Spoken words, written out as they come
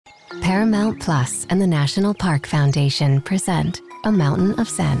Paramount Plus and the National Park Foundation present A Mountain of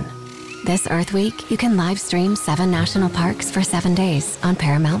Zen. This Earth Week, you can live stream 7 national parks for 7 days on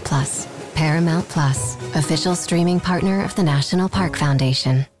Paramount Plus. Paramount Plus, official streaming partner of the National Park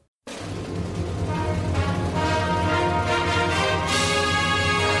Foundation.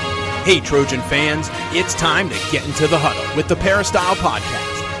 Hey Trojan fans, it's time to get into the huddle with the Peristyle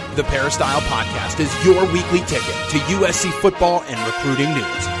Podcast. The Peristyle Podcast is your weekly ticket to USC football and recruiting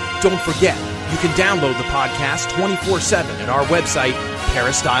news. Don't forget, you can download the podcast 24/7 at our website,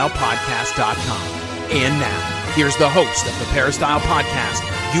 peristylepodcast.com. And now, here's the host of the Peristyle Podcast,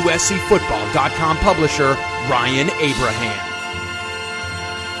 USCFootball.com publisher, Ryan Abraham.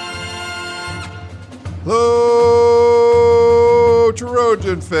 Hello,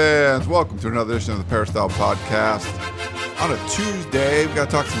 Trojan fans. Welcome to another edition of the Peristyle Podcast. On a Tuesday, we've got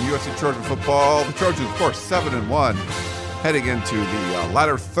to talk some USC Trojan football. The Trojans, of course, 7-1, heading into the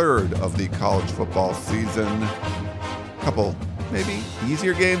latter third of the college football season. A couple, maybe,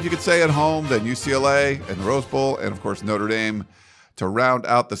 easier games, you could say, at home than UCLA and the Rose Bowl, and, of course, Notre Dame. To round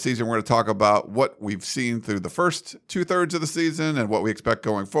out the season, we're going to talk about what we've seen through the first two-thirds of the season and what we expect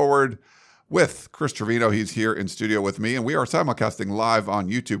going forward with Chris Trevino. He's here in studio with me, and we are simulcasting live on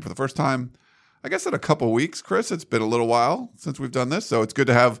YouTube for the first time, I guess, in a couple weeks. Chris, it's been a little while since we've done this, so it's good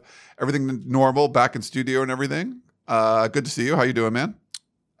to have everything normal back in studio and everything. Good to see you. How you doing, man?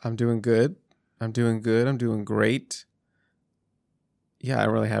 I'm doing good. I'm doing great. Yeah, I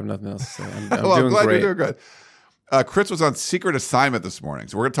really have nothing else to say. I'm well, doing I'm glad great. you're doing good. Chris was on secret assignment this morning,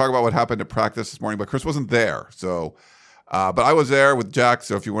 so we're going to talk about what happened at practice this morning, but Chris wasn't there, so... but I was there with Jack,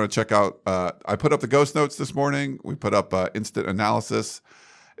 so if you want to check out, I put up the Ghost Notes this morning. We put up instant analysis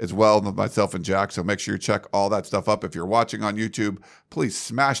as well with myself and Jack, so make sure you check all that stuff up. If you're watching on YouTube, please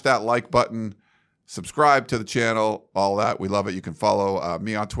smash that like button, subscribe to the channel, all that. We love it. You can follow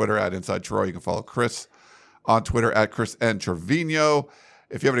me on Twitter at Inside Troy. You can follow Chris on Twitter at Chris N. Trevino.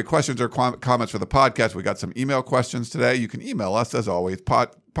 If you have any questions or comments for the podcast, we got some email questions today. You can email us, as always,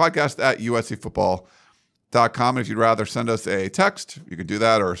 podcast at USCFootball.com. And if you'd rather send us a text, you can do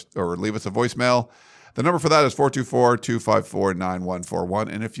that, or leave us a voicemail. The number for that is 424-254-9141.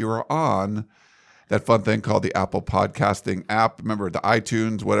 And if you are on that fun thing called the Apple Podcasting app, remember the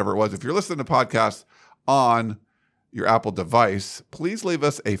iTunes, whatever it was, if you're listening to podcasts on your Apple device, please leave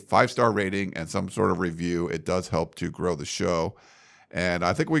us a 5-star rating and some sort of review. It does help to grow the show. And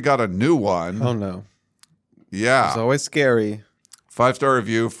I think we got a new one. Oh, no. Yeah. It's always scary. 5-star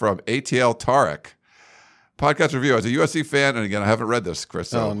review from ATL Tarek. Podcast review. As a USC fan, and again, I haven't read this, Chris,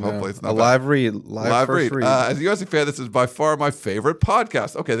 so hopefully it's not a live read. Live first read. As a USC fan, this is by far my favorite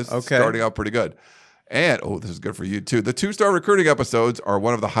podcast. Okay, this is starting out pretty good. And, this is good for you, too. The 2-star recruiting episodes are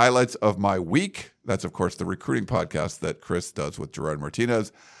one of the highlights of my week. That's, of course, the recruiting podcast that Chris does with Gerard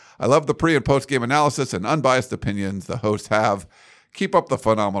Martinez. I love the pre- and post-game analysis and unbiased opinions the hosts have. Keep up the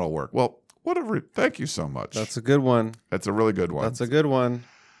phenomenal work. Well, thank you so much. That's a good one. That's a really good one. That's a good one.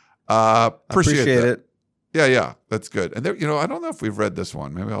 Appreciate it. Yeah, that's good. And there, I don't know if we've read this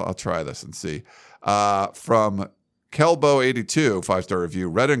one. Maybe I'll try this and see. From Kelbo82, 5-star review.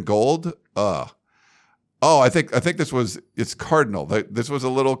 Red and gold. I think it's Cardinal. This was a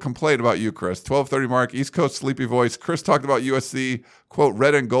little complaint about you, Chris. 12:30 mark, East Coast sleepy voice. Chris talked about USC, quote,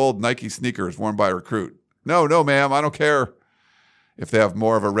 red and gold Nike sneakers worn by a recruit. No, ma'am, I don't care if they have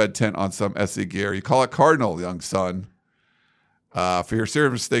more of a red tint on some SC gear. You call it Cardinal, young son. For your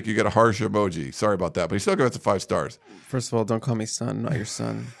serious mistake, you get a harsh emoji. Sorry about that, but he still gives it 5 stars. First of all, don't call me son, not your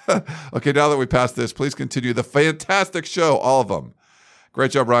son. Okay, now that we passed this, please continue the fantastic show, all of them.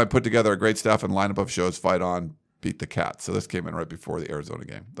 Great job, Ryan. Put together a great staff and lineup of shows. Fight on, beat the Cats. So this came in right before the Arizona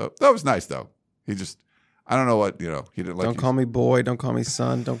game. That was nice, though. He just, I don't know what, he didn't like. Don't call me boy. Don't call me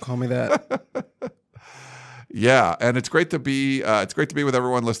son. Don't call me that. Yeah, and it's great to be with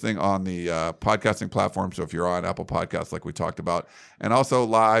everyone listening on the podcasting platform. So if you're on Apple Podcasts, like we talked about, and also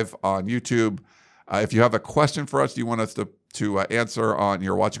live on YouTube, if you have a question for us, you want us to answer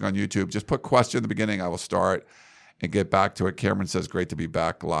you're watching on YouTube, just put question in the beginning. I will start and get back to it. Cameron says, great to be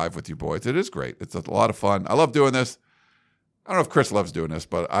back live with you boys. It is great. It's a lot of fun. I love doing this. I don't know if Chris loves doing this,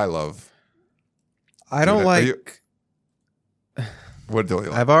 but I love. I don't like. What do you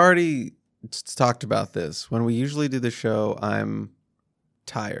like? I've already talked about this. When we usually do the show, I'm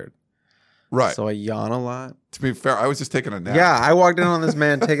tired. Right. So I yawn a lot. To be fair, I was just taking a nap. Yeah, I walked in on this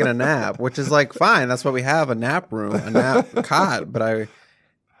man taking a nap, which is like fine. That's why we have a nap room, a nap cot. But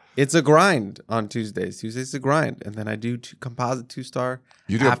it's a grind on Tuesdays. Tuesdays a grind, and then I do composite 2-star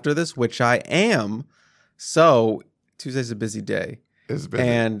after this, which I am. So Tuesday's a busy day. It's busy.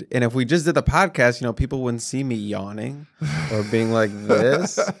 And if we just did the podcast, people wouldn't see me yawning or being like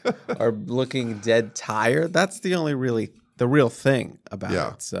this or looking dead tired. That's the real thing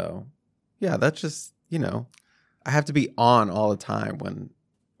about it. So, yeah, that's just, I have to be on all the time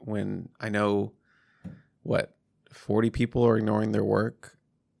when I know 40 people are ignoring their work.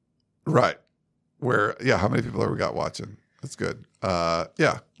 Right. How many people have we got watching? That's good.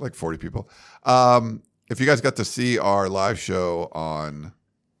 Like 40 people. If you guys got to see our live show on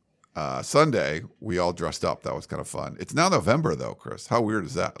Sunday, we all dressed up. That was kind of fun. It's now November, though, Chris. How weird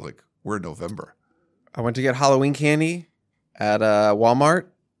is that? Like, we're in November. I went to get Halloween candy at Walmart.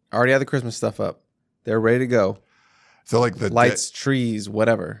 I already had the Christmas stuff up. They're ready to go. So, like the lights, trees,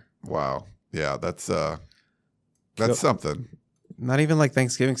 whatever. Wow. Yeah, that's something. Not even like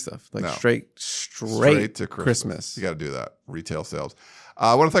Thanksgiving stuff. Like straight to Christmas. You got to do that. Retail sales.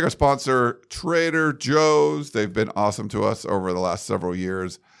 I want to thank our sponsor, Trader Joe's. They've been awesome to us over the last several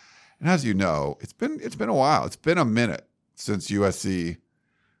years. And as you know, it's been a while. It's been a minute since USC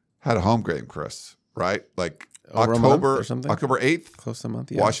had a home game, Chris, right? Like over October or something? October 8th. Close to a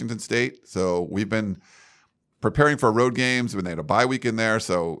month, yeah. Washington State. So we've been preparing for road games when they had a bye week in there.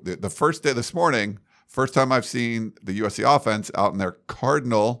 So the first day this morning, first time I've seen the USC offense out in their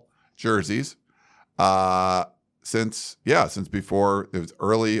Cardinal jerseys since before it was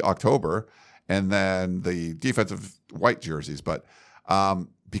early October, and then the defensive white jerseys. But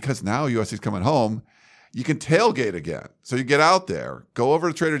because now USC's coming home, you can tailgate again. So you get out there, go over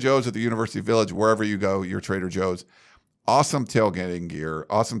to Trader Joe's at the University Village, wherever you go, your Trader Joe's. Awesome tailgating gear,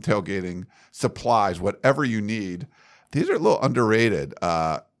 awesome tailgating supplies, whatever you need. These are a little underrated.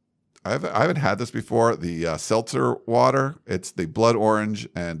 I haven't had this before. The seltzer water. It's the blood orange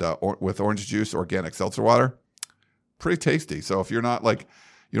and with orange juice, organic seltzer water. Pretty tasty. So if you're not like,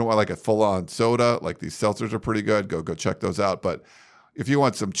 you don't want like a full-on soda, like these seltzers are pretty good. Go check those out. But if you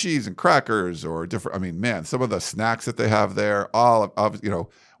want some cheese and crackers or different, some of the snacks that they have there, we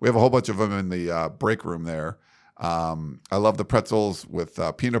have a whole bunch of them in the break room there. I love the pretzels with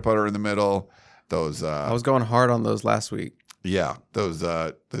peanut butter in the middle. Those I was going hard on those last week. Yeah, those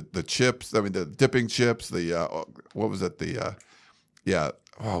the chips. The dipping chips. What was it?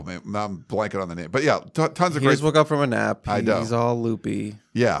 Oh man, now I'm blanking on the name. But yeah, tons of He just woke up from a nap. I know. He's all loopy.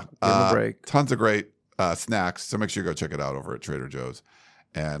 Yeah, give him a break. Tons of great snacks. So make sure you go check it out over at Trader Joe's.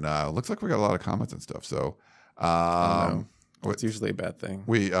 And looks like we got a lot of comments and stuff. So it's usually a bad thing.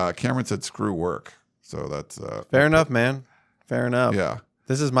 Cameron said screw work. So that's fair enough, man. Fair enough. Yeah,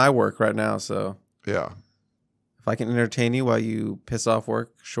 this is my work right now. So yeah. If I can entertain you while you piss off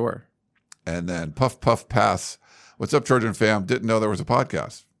work, sure. And then Puff Puff Pass. What's up, Trojan fam? Didn't know there was a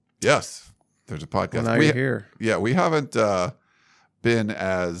podcast. Yes, there's a podcast. Well, now you're here. Yeah, we haven't been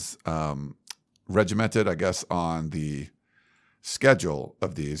as regimented, I guess, on the schedule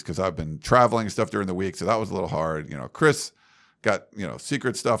of these because I've been traveling and stuff during the week, so that was a little hard. Chris got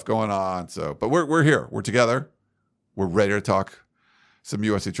secret stuff going on. So, but we're here. We're together. We're ready to talk some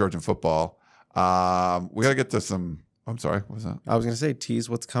USC Trojan football. We got to get to some. I'm sorry. What was that? I was going to say tease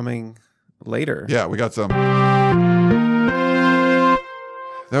what's coming later. Yeah, we got some.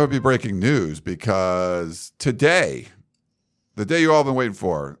 That would be breaking news because today, the day you all been waiting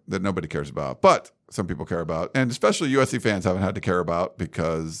for that nobody cares about, but some people care about, and especially USC fans haven't had to care about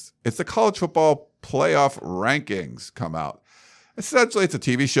because it's the college football playoff rankings come out. Essentially, it's a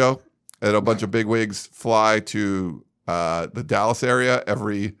TV show and a bunch of bigwigs fly to the Dallas area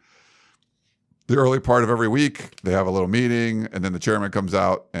the early part of every week. They have a little meeting, and then the chairman comes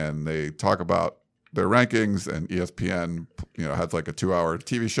out and they talk about their rankings, and ESPN, has like a 2-hour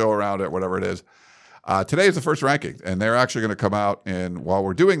TV show around it, whatever it is. Today is the first ranking, and they're actually going to come out, and while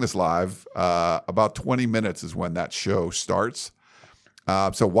we're doing this live, about 20 minutes is when that show starts.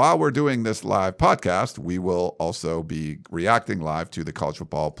 So while we're doing this live podcast, we will also be reacting live to the college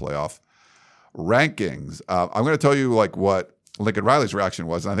football playoff rankings. I'm going to tell you like what Lincoln Riley's reaction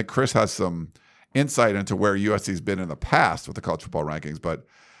was, and I think Chris has some insight into where USC's been in the past with the college football rankings. But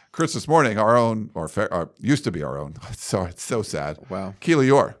Chris this morning, our own, or used to be our own, it's so sad. Wow. Keely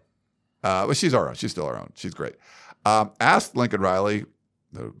Orr. Well, she's our own. She's still our own. She's great. Asked Lincoln Riley,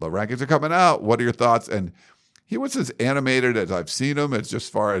 the rankings are coming out. What are your thoughts? And he was as animated as I've seen him. It's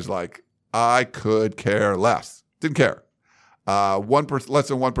just far as like, I could care less. Didn't care. 1%, less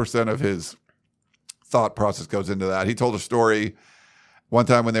than 1% of his thought process goes into that. He told a story one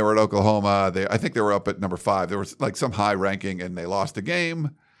time when they were at Oklahoma. I think they were up at number 5. There was like some high ranking, and they lost a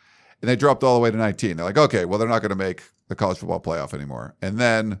game, and they dropped all the way to 19. They're like, okay, well, they're not going to make the college football playoff anymore. And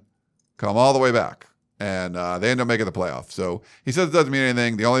then come all the way back, and they end up making the playoff. So he says it doesn't mean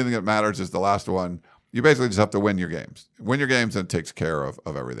anything. The only thing that matters is the last one. You basically just have to win your games. Win your games, and it takes care of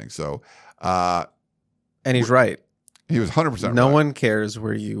everything. So, and he's right. He was 100% right. No one cares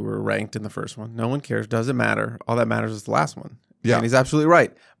where you were ranked in the first one. No one cares. Doesn't matter. All that matters is the last one. Yeah. And he's absolutely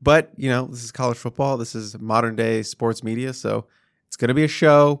right. But, this is college football. This is modern day sports media. So it's going to be a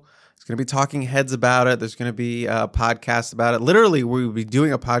show. It's going to be talking heads about it. There's going to be a podcast about it. Literally, we will be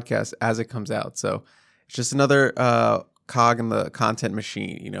doing a podcast as it comes out. So it's just another cog in the content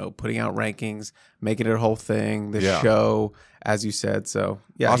machine, putting out rankings, making it a whole thing, the show, as you said. So,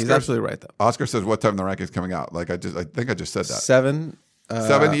 yeah, he's absolutely right, though. Oscar says, what time the rankings coming out? I think I just said that. 7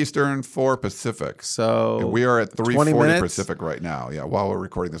 Eastern, 4 Pacific. So and we are at 3:40 Pacific right now. Yeah, while we're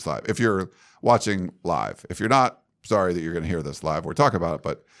recording this live. If you're watching live, if you're not, sorry that you're going to hear this live. We're talking about it,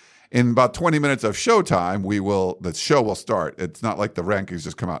 but in about 20 minutes of showtime, the show will start. It's not like the rankings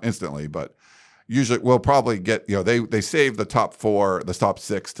just come out instantly, but usually we'll probably get. They save the top 4, the top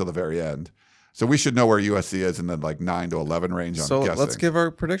 6 till the very end. So we should know where USC is in the 9 to 11 range. I'm guessing. Let's give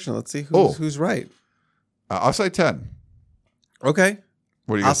our prediction. Let's see who's right. I'll say 10. Okay.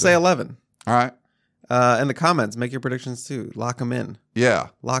 What do you? I'll say 11. All right. In the comments, make your predictions too. Lock them in. Yeah.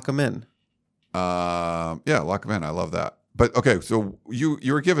 Lock them in. Yeah, lock them in. I love that. But okay, so you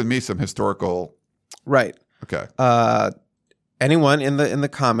were giving me some historical. Right. Okay. Anyone in the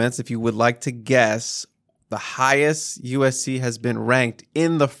comments, if you would like to guess the highest USC has been ranked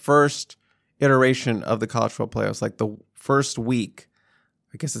in the first iteration of the college football playoffs, like the first week.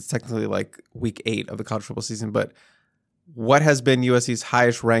 I guess it's technically like week 8 of the college football season, but what has been USC's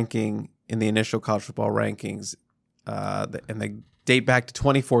highest ranking in the initial college football rankings? And they date back to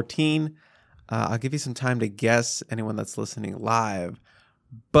 2014. I'll give you some time to guess, anyone that's listening live.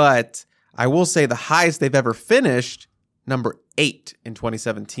 But I will say the highest they've ever finished, number 8 in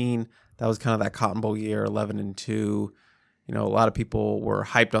 2017. That was kind of that Cotton Bowl year, 11-2. A lot of people were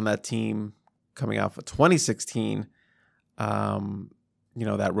hyped on that team coming off of 2016.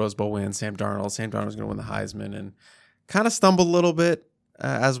 That Rose Bowl win, Sam Darnold was going to win the Heisman and kind of stumbled a little bit,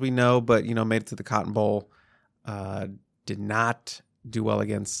 as we know, but, made it to the Cotton Bowl. Did not do well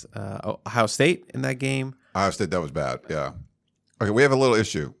against Ohio State in that game. Ohio State, that was bad, yeah. Okay, we have a little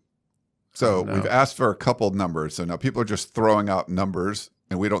issue. So we've asked for a couple of numbers. So now people are just throwing out numbers,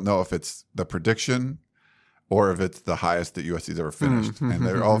 and we don't know if it's the prediction or if it's the highest that USC's ever finished. And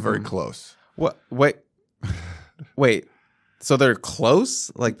they're all very close. What? Wait. So they're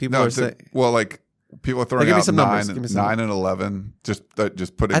close? Like people are saying? Well, like people are throwing out 9 and 11. Just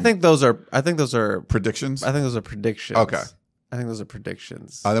putting. I think those are predictions. I think those are predictions. Okay. I think those are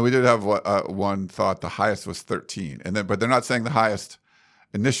predictions. Then we did have one thought. The highest was 13, but they're not saying the highest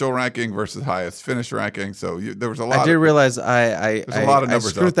initial ranking versus highest finish ranking. So there was a lot. I did realize I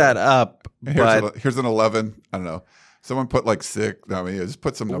screwed that up. But here's an 11. I don't know. Someone put like 6. I mean, just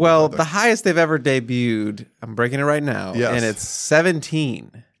put some numbers. Well, the highest they've ever debuted, I'm breaking it right now, and it's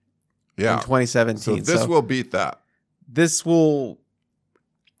 17 in 2017. So this will beat that. This will,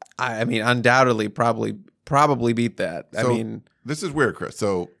 undoubtedly probably beat that. So this is weird, Chris.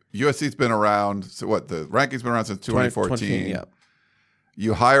 So USC's been around. So what? The ranking's been around since 2014. Yeah.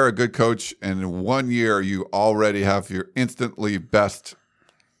 You hire a good coach, and in 1 year, you already have your instantly best,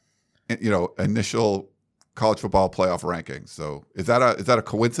 initial college football playoff rankings. So is that a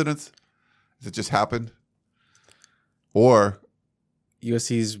coincidence? Does it just happen? Or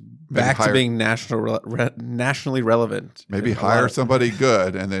USC's back to being nationally relevant. Maybe hire somebody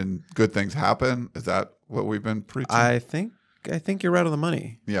good, and then good things happen. Is that what we've been preaching? I think you're right on the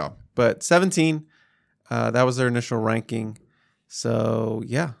money. Yeah. But 17, that was their initial ranking. So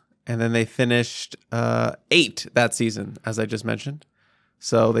yeah, and then they finished 8 that season, as I just mentioned.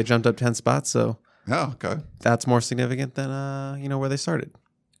 So they jumped up 10 spots. So okay, that's more significant than where they started.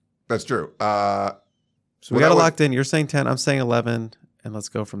 That's true. So we got it locked in. You're saying 10. I'm saying 11, and let's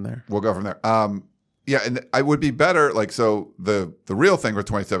go from there. We'll go from there. Yeah, and I would be better. So the real thing for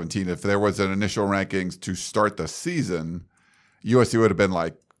 2017, if there was an initial rankings to start the season, USC would have been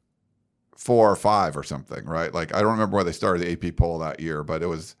like 4 or 5 or something, right? Like I don't remember where they started the AP poll that year, but it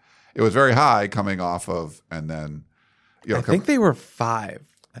was very high coming off of, and then I think they were 5.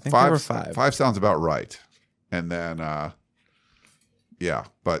 They were 5. 5 sounds about right, and then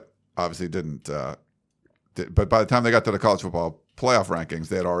but obviously didn't. But by the time they got to the college football playoff rankings,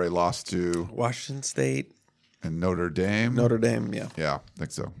 they had already lost to Washington State and Notre Dame. Yeah, I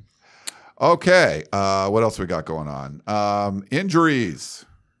think so. Okay, what else we got going on? Injuries.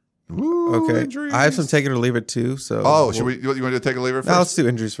 Woo, okay, injuries. I have some take it or leave it too. So should we? You want to take it or leave it first? No, let's do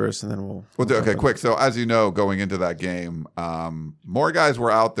injuries first, and then we'll do. Okay, quick. So as you know, going into that game, more guys were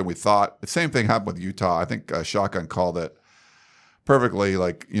out than we thought. The same thing happened with Utah. I think Shotgun called it perfectly,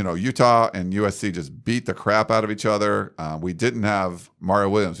 like, Utah and USC just beat the crap out of each other. We didn't have Mario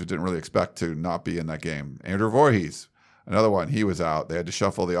Williams, who didn't really expect to not be in that game. Andrew Voorhees, another one, he was out. They had to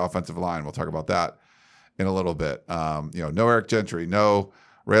shuffle the offensive line. We'll talk about that in a little bit. No Eric Gentry, no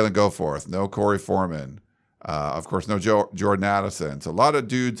Raylan Goforth, no Corey Foreman. Of course, no Jordan Addison. So a lot of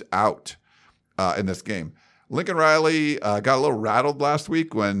dudes out in this game. Lincoln Riley got a little rattled last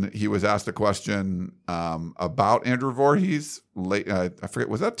week when he was asked a question about Andrew Voorhees. Late, I forget,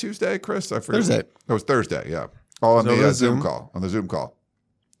 was that Tuesday, Chris? I forget. Thursday. It was Thursday, yeah. On the Zoom call. On the Zoom call.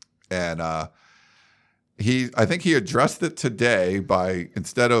 And I think he addressed it today by,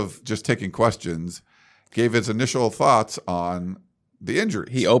 instead of just taking questions, gave his initial thoughts on the injury.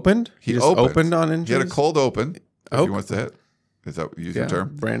 He opened? He just opened on injuries? He had a cold open, if he wants to hit. Is that use the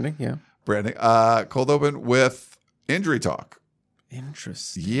term? Branding, yeah. Branding. Cold open with injury talk.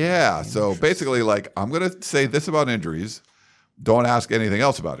 Interesting. Yeah. So basically, like, I'm going to say this about injuries. Don't ask anything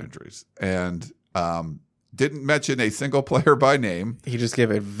else about injuries. And didn't mention a single player by name. He just gave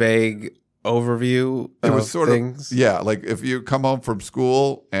a vague overview it was sort things. Of, yeah, like if you come home from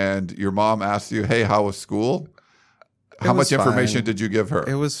school and your mom asks you, hey, how was school? How much information did you give her?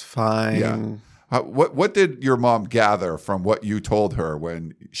 It was fine. Yeah. What did your mom gather from what you told her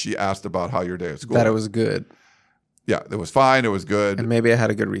when she asked about how your day at school? That it was good. Yeah, it was fine. It was good. And maybe I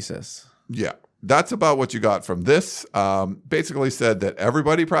had a good recess. Yeah. That's about what you got from this. Basically said that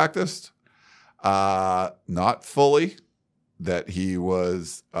everybody practiced, not fully, that he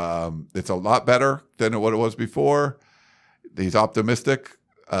was, it's a lot better than what it was before. He's optimistic.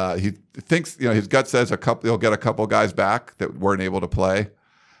 He thinks, his gut says he'll get a couple guys back that weren't able to play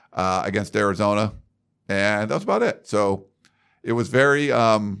against Arizona, and that's about it. So it was very, it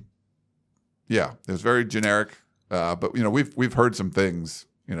was very generic. But we've heard some things,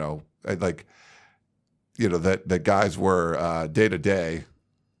 that guys were day to day,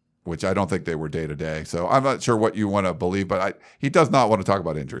 which I don't think they were day to day. So I'm not sure what you want to believe, but he does not want to talk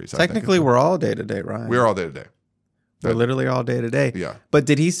about injuries. Technically, we're all day to day, Ryan. We're all day to day. We're literally all day to day. Yeah. But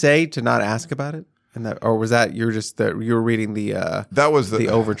did he say to not ask about it? Or was that you were reading the that was the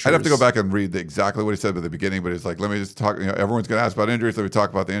overtures? I'd have to go back and read exactly what he said at the beginning, but it's like, let me just talk. Everyone's going to ask about injuries. Let me talk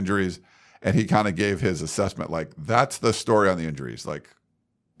about the injuries, and he kind of gave his assessment. Like, that's the story on the injuries. Like,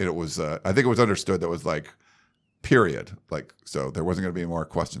 it was. I think it was understood that was like, period. Like, so there wasn't going to be more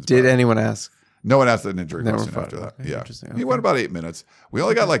questions. Did anyone ask? No one asked an injury question after that. Okay, yeah, he went about 8 minutes. We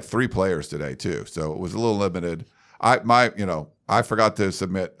only got like 3 players today too, so it was a little limited. I forgot to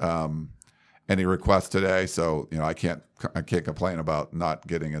submit any requests today, so I can't complain about not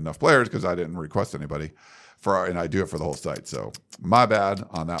getting enough players because I didn't request anybody and I do it for the whole site. So my bad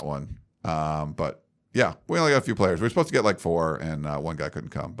on that one. But yeah, we only got a few players. We were supposed to get like 4, and one guy couldn't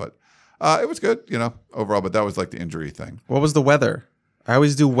come, but it was good, overall. But that was like the injury thing. What was the weather? I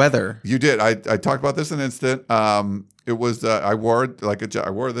always do weather. You did. I talked about this in an instant. It was I wore I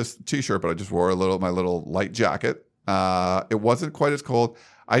wore this t-shirt, but I just wore my little light jacket. It wasn't quite as cold.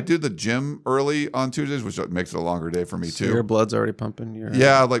 I did the gym early on Tuesdays, which makes it a longer day for me too. Your blood's already pumping.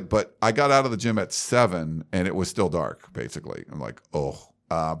 But I got out of the gym at 7 and it was still dark, basically. I'm like,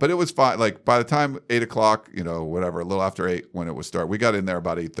 but it was fine. Like by the time 8 o'clock, whatever, a little after 8 when it was start, we got in there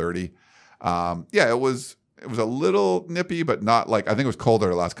about 8:30. It was a little nippy, but not like, I think it was colder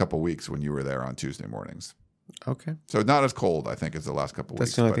the last couple of weeks when you were there on Tuesday mornings. Okay. So not as cold, I think, as the last couple of weeks.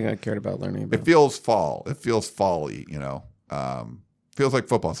 That's the only thing I cared about learning about. It feels fall. It feels fall-y, feels like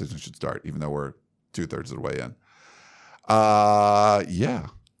football season should start, even though we're 2/3 of the way in. Yeah.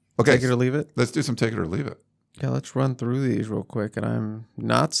 Okay. Take it or leave it? Let's do some take it or leave it. Yeah, let's run through these real quick. And I'm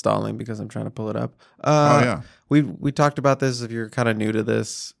not stalling because I'm trying to pull it up. We talked about this. If you're kind of new to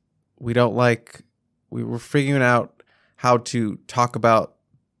this, we were figuring out how to talk about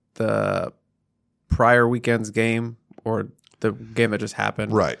the prior weekend's game or the game that just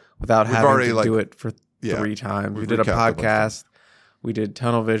happened, right? Without having to do it for 3 times. We did a podcast. We did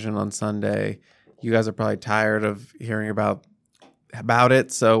Tunnel Vision on Sunday. You guys are probably tired of hearing about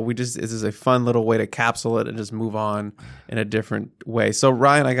it, so this is a fun little way to capsule it and just move on in a different way. So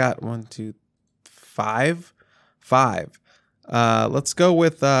Ryan, I got 1, 2, 5. Let's go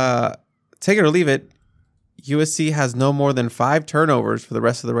with take it or leave it. USC has no more than 5 turnovers for the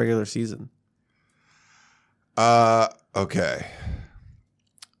rest of the regular season. Okay.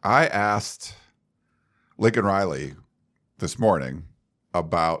 I asked Lincoln Riley this morning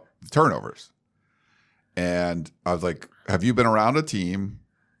about turnovers. And I was like, have you been around a team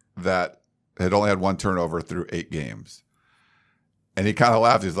that had only had 1 turnover through 8 games? And he kind of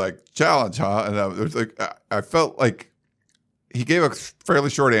laughed. He's like, challenge, huh? And I was like, I felt like he gave a fairly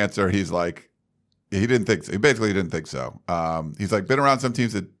short answer. He's like, He didn't think so. He basically didn't think so. He's like been around some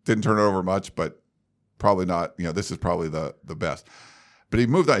teams that didn't turn it over much, but probably not. This is probably the best. But he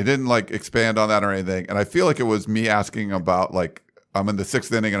moved on. He didn't like expand on that or anything. And I feel like it was me asking about like I'm in the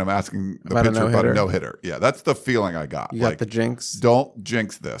 6th inning and I'm asking the pitcher about a no-hitter. Yeah, that's the feeling I got. You got the jinx. Don't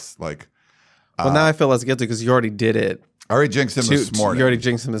jinx this. Like, well, now I feel less guilty because you already did it. I already jinxed him this morning. You already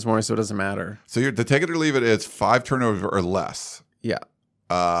jinxed him this morning, so it doesn't matter. So the take it or leave it is 5 turnovers or less. Yeah.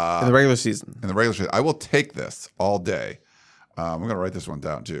 In the regular season. In the regular season. I will take this all day. I'm going to write this one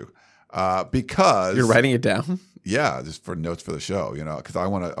down too. Because you're writing it down? Yeah, just for notes for the show, because I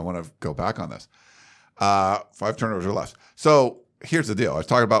want to go back on this. 5 turnovers or less. So here's the deal. I was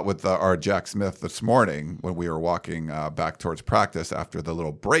talking about with our Jack Smith this morning when we were walking back towards practice after the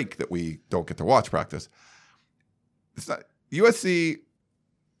little break that we don't get to watch practice. It's not USC,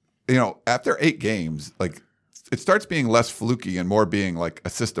 after 8 games, like it starts being less fluky and more being like a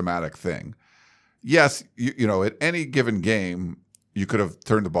systematic thing. Yes, at any given game, you could have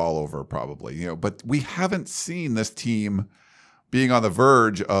turned the ball over probably, but we haven't seen this team being on the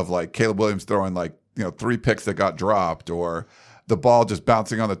verge of like Caleb Williams throwing like, 3 picks that got dropped or the ball just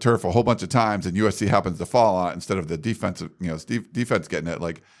bouncing on the turf a whole bunch of times and USC happens to fall on it instead of the defense getting it.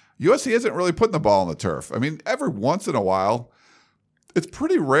 Like USC isn't really putting the ball on the turf. I mean, every once in a while, it's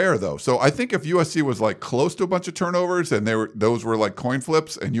pretty rare though. So I think if USC was like close to a bunch of turnovers and those were like coin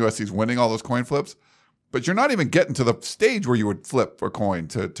flips and USC's winning all those coin flips, but you're not even getting to the stage where you would flip a coin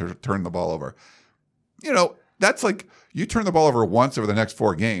to turn the ball over. That's like you turn the ball over once over the next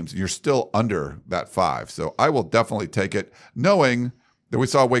 4 games and you're still under that 5. So I will definitely take it, knowing that we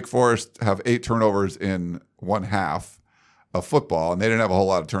saw Wake Forest have 8 turnovers in one half of football, and they didn't have a whole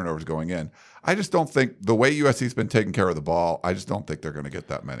lot of turnovers going in. I just don't think the way USC's been taking care of the ball, I just don't think they're going to get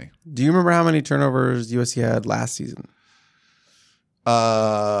that many. Do you remember how many turnovers USC had last season?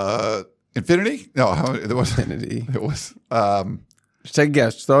 Infinity? No, it was Infinity. It was. Just take a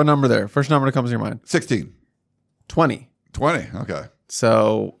guess. Just throw a number there. First number that comes to your mind. 16. 20. 20. Okay.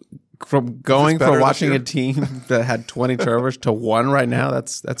 So from watching a team that had 20 turnovers to 1 right now,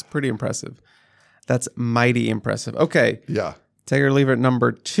 that's pretty impressive. That's mighty impressive. Okay. Yeah. Take it or leave it.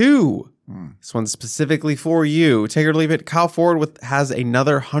 Number 2. This one's specifically for you. Take it or leave it. Kyle Ford has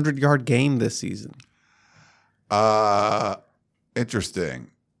another 100-yard game this season.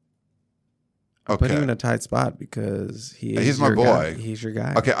 Interesting. I'll put him in a tight spot because he's my boy. Guy. He's your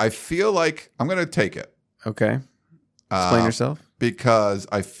guy. Okay, I feel like I'm going to take it. Okay. Explain yourself. Because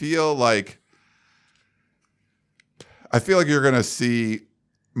I feel like you're going to see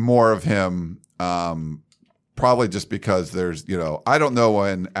more of him, probably just because there's, I don't know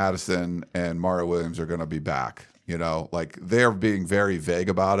when Addison and Mario Williams are going to be back. Like they're being very vague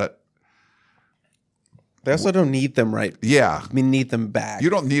about it. They also don't need them Yeah. I mean, need them back.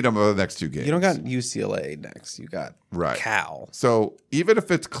 You don't need them over the next 2 games. You don't got UCLA next. You got Cal. So even if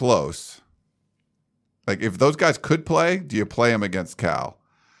it's close, like if those guys could play, do you play them against Cal?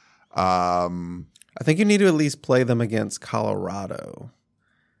 I think you need to at least play them against Colorado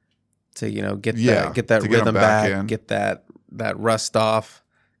to get that rhythm back, get that rust off,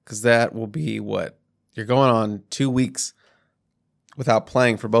 because that will be what you're going on 2 weeks without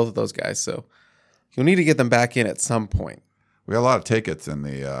playing for both of those guys. So you'll need to get them back in at some point. We have a lot of tickets in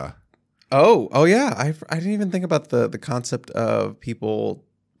the. Oh yeah! I didn't even think about the concept of people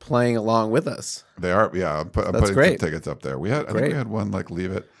playing along with us. They are, yeah. I'm putting some tickets up there. I think we had one like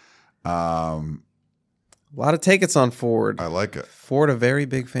leave it. A lot of tickets on Ford. I like it. Ford, a very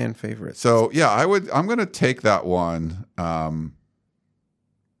big fan favorite. So yeah, I'm going to take that one.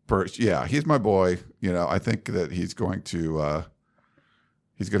 He's my boy. I think that he's going to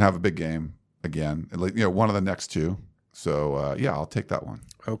have a big game again. One of the next 2. So I'll take that one.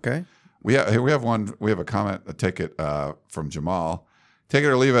 Okay. We have one. We have a comment. A ticket from Jamal. Take it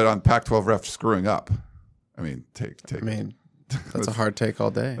or leave it on Pac-12 refs screwing up. I mean, take. I mean, that's a hard take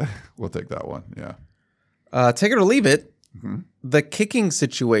all day. We'll take that one. Yeah. Take it or leave it. Mm-hmm. The kicking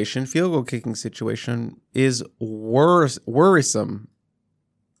situation, field goal kicking situation, is worrisome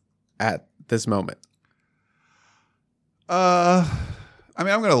at this moment. I'm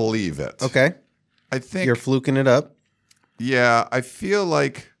going to leave it. Okay. I think you're fluking it up. Yeah, I feel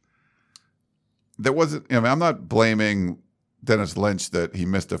like there wasn't. I'm not blaming Dennis Lynch that he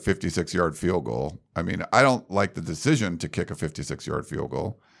missed a 56-yard field goal. I mean, I don't like the decision to kick a 56-yard field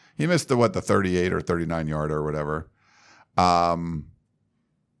goal. He missed the 38 or 39-yard or whatever.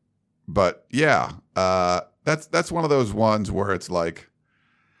 But yeah, that's one of those ones where it's like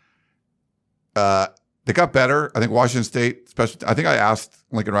they got better. I think Washington State I think I asked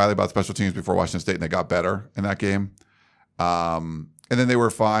Lincoln Riley about special teams before Washington State, and they got better in that game. And then they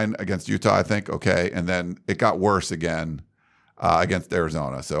were fine against Utah, I think. Okay, and then it got worse again against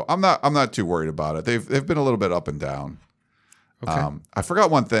Arizona. So I'm not too worried about it. They've been a little bit up and down. Okay. I forgot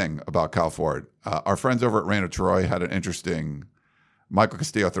one thing about Kyle Ford. Our friends over at Reign of Troy had an interesting. Michael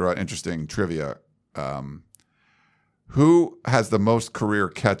Castillo threw out interesting trivia. Who has the most career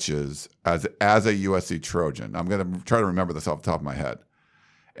catches as a USC Trojan? I'm going to try to remember this off the top of my head.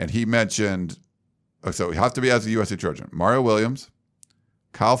 And he mentioned, so we have to be as a USC Trojan. Mario Williams,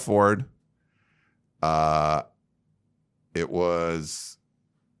 Kyle Ford. It was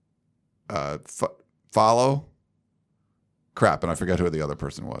Follow. Crap, and I forget who the other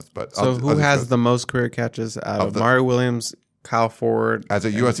person was. But so who has the most career catches out of Mario Williams, Kyle Ford as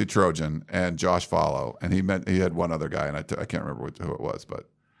a USC Trojan, and Josh Follow, and he had one other guy, and I can't remember who it was, but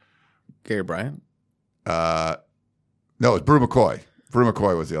Gary Bryant. No, it's Brew McCoy. Brew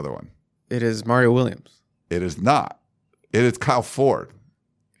McCoy was the other one. It is Mario Williams. It is not. It is Kyle Ford.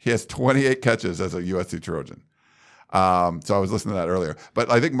 He has 28 catches as a USC Trojan. So I was listening to that earlier, but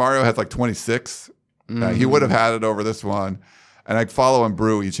I think Mario has like 26. He would have had it over this one. And like Follow and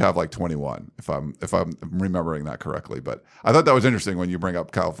Brew each have like 21, if I'm remembering that correctly. But I thought that was interesting when you bring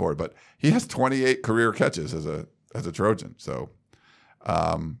up Kyle Ford. But he has 28 career catches as a Trojan. So,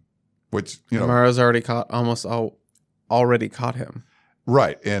 which Mario's already already caught him.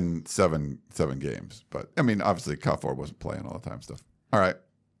 Right, in seven games. But I mean, obviously Kyle Ford wasn't playing all the time stuff. All right.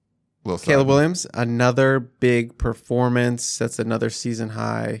 Caleb Williams, another big performance. That's another season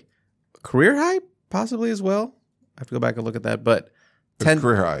high, career high, possibly as well. I have to go back and look at that, but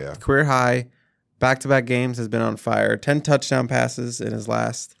career high, yeah. Career high, back-to-back games, has been on fire. 10 touchdown passes in his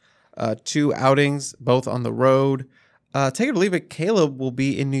last 2 outings, both on the road. Take it or leave it, Caleb will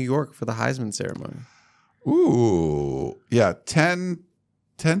be in New York for the Heisman ceremony. Ooh, yeah, 10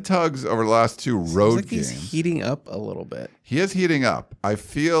 tugs over the last 2 road games. He's heating up a little bit. He is heating up. I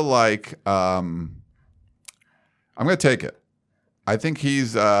feel like I'm going to take it. I think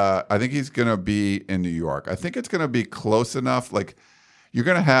he's going to be in New York. I think it's going to be close enough. Like you're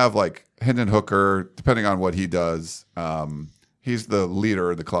going to have like Hendon Hooker, depending on what he does. He's the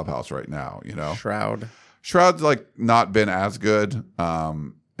leader of the clubhouse right now. Shroud's like not been as good.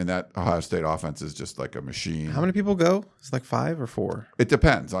 And that Ohio State offense is just like a machine. How many people go? It's like 5 or 4. It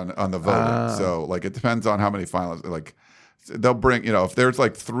depends on the voting. So like it depends on how many finalists. Like they'll bring if there's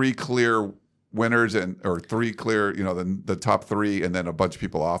like 3 clear winners or 3 clear, the top 3, and then a bunch of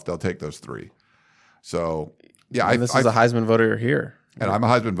people off, they'll take those 3. So yeah, this is a Heisman voter here, and I'm a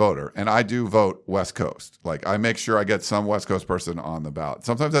Heisman voter, and I do vote West Coast. Like I make sure I get some West Coast person on the ballot.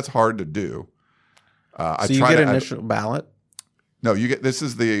 Sometimes that's hard to do. So you get an initial ballot. No, you get this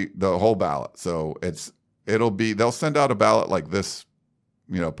is the whole ballot. So they'll send out a ballot like this,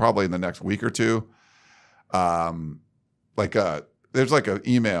 probably in the next week or 2. There's like an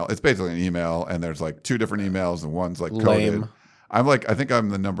email. It's basically an email, and there's like 2 different emails, and one's like coded. Lame. I think I'm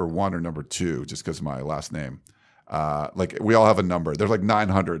the number 1 or number 2 just because of my last name. We all have a number. There's like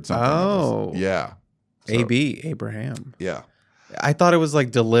 900 something. Oh, yeah. So, Abraham. Yeah. I thought it was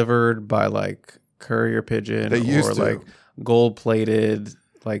like delivered by like courier pigeon or like gold plated,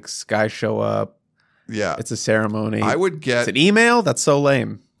 like Sky Show Up. Yeah. It's a ceremony. I would get. It's an email? That's so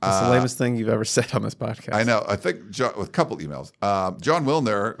lame. That's the lamest thing you've ever said on this podcast. I know. I think with a couple emails. John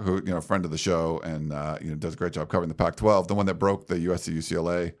Wilner, who friend of the show and does a great job covering the Pac-12, the one that broke the USC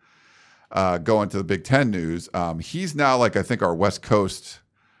UCLA going to the Big Ten news. He's now like I think our West Coast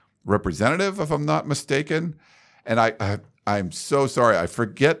representative, if I'm not mistaken. And I'm so sorry, I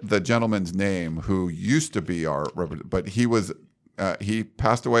forget the gentleman's name who used to be our representative, but he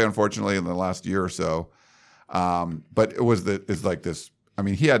passed away unfortunately in the last year or so. But it's like this. I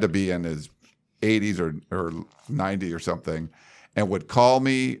mean, he had to be in his 80s or 90 or something, and would call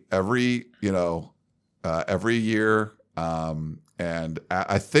me every year. And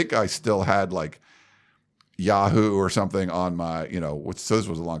I think I still had like Yahoo or something on my, which this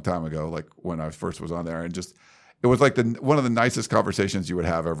was a long time ago, like when I first was on there, and just it was like one of the nicest conversations you would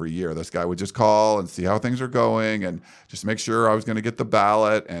have every year. This guy would just call and see how things are going and just make sure I was going to get the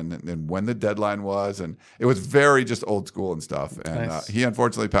ballot and when the deadline was. And it was very just old school and stuff. And nice. He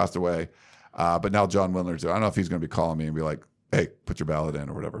unfortunately passed away. But now John Wilner's there. I don't know if he's going to be calling me and be like, hey, put your ballot in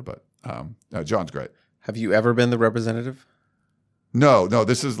or whatever. But John's great. Have you ever been the representative? No.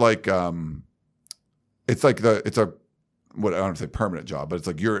 This is like, it's like I don't want to say permanent job, but it's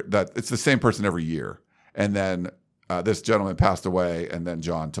like it's the same person every year. And then this gentleman passed away, and then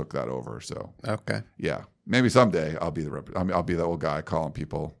John took that over. So okay, yeah, maybe someday I'll be I'll be that old guy calling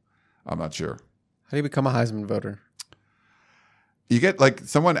people. I'm not sure. How do you become a Heisman voter? You get like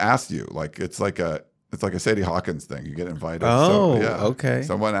someone asks you, like it's like It's like a Sadie Hawkins thing. You get invited. Oh, so, yeah. Okay.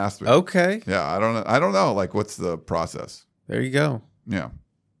 Someone asked me. Okay. Yeah, I don't know. Like, what's the process? There you go. Yeah.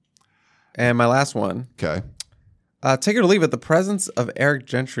 And my last one. Okay. Take it or leave it. The presence of Eric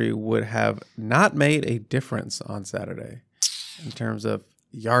Gentry would have not made a difference on Saturday in terms of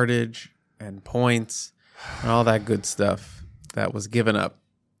yardage and points and all that good stuff that was given up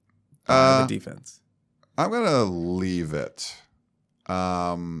by the defense. I'm going to leave it.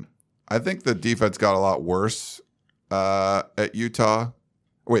 I think the defense got a lot worse at Utah.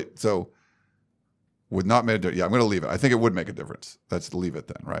 Wait, so would not make a difference. Yeah, I'm going to leave it. I think it would make a difference. Let's leave it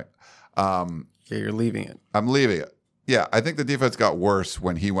then, right? Yeah, you're leaving it. I'm leaving it. Yeah, I think the defense got worse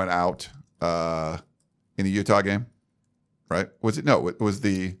when he went out in the Utah game, right? Was it? No, it was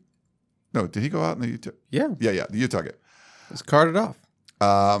the. No, did he go out in the Utah? Yeah. Yeah, the Utah game. It's carted off.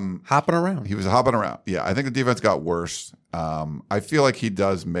 Hopping around. He was hopping around. Yeah, I think the defense got worse. I feel like he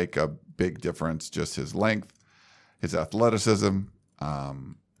does make a big difference, just his length, his athleticism.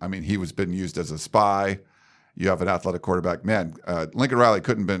 I mean, he was been used as a spy. You have an athletic quarterback. Man, Lincoln Riley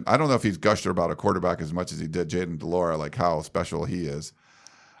couldn't have been – I don't know if he's gushed about a quarterback as much as he did Jayden de Laura, like how special he is.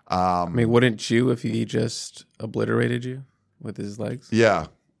 I mean, wouldn't you if he just obliterated you with his legs? Yeah.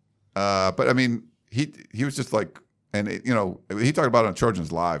 But, I mean, he was just like – and, he talked about it on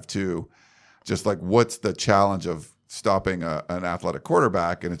Trojans Live too, just like what's the challenge of stopping an athletic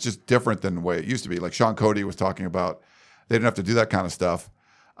quarterback, and it's just different than the way it used to be. Like Sean Cody was talking about, they didn't have to do that kind of stuff.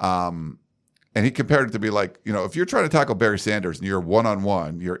 And he compared it to be like, if you're trying to tackle Barry Sanders and you're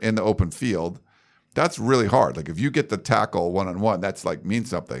one-on-one, you're in the open field, that's really hard. Like if you get the tackle one-on-one, that's like means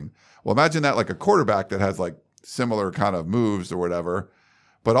something. Well, imagine that like a quarterback that has like similar kind of moves or whatever,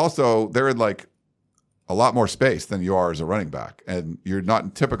 but also they're in like a lot more space than you are as a running back. And you're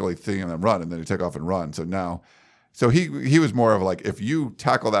not typically seeing them run and then you take off and run. So he was more of like, if you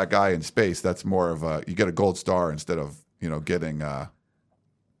tackle that guy in space, that's more of you get a gold star instead of,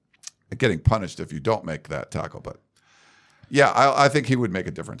 getting punished if you don't make that tackle. But yeah, I think he would make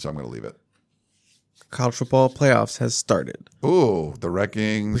a difference. So I'm going to leave it. College football playoffs has started. Ooh, the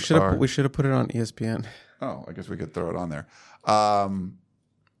rankings. We should have put it on ESPN. Oh, I guess we could throw it on there.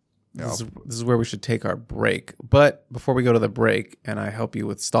 This is where we should take our break. But before we go to the break, and I help you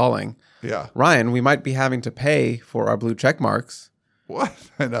with stalling, yeah, Ryan, we might be having to pay for our blue check marks. What?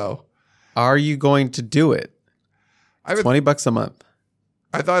 I know. Are you going to do it? $20 a month.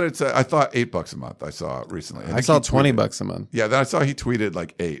 I thought $8 a month. I saw recently. I saw $20 a month. Yeah, then I saw he tweeted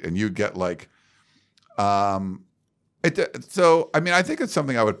like 8, and you get like, So I mean, I think it's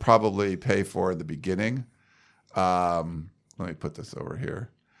something I would probably pay for in the beginning. Let me put this over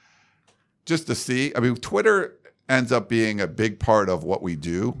here, just to see. I mean, Twitter ends up being a big part of what we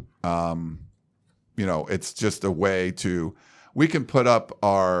do. It's just a way we can put up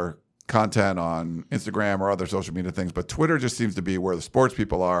our content on Instagram or other social media things, but Twitter just seems to be where the sports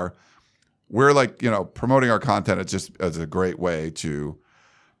people are. We're like, promoting our content. It's just as a great way to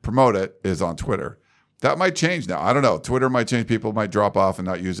promote it is on Twitter. That might change now. I don't know. Twitter might change. People might drop off and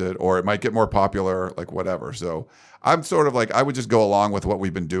not use it, or it might get more popular, like whatever. So I'm sort of like, I would just go along with what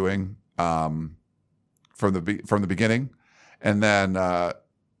we've been doing from the beginning. And then,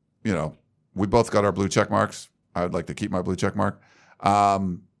 we both got our blue check marks. I would like to keep my blue check mark.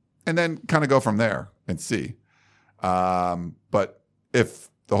 And then kind of go from there and see. But if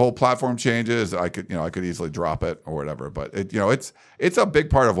the whole platform changes, I could easily drop it or whatever. But it's a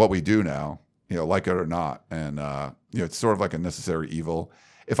big part of what we do now, like it or not. And it's sort of like a necessary evil.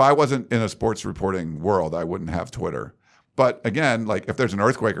 If I wasn't in a sports reporting world, I wouldn't have Twitter. But again, like if there's an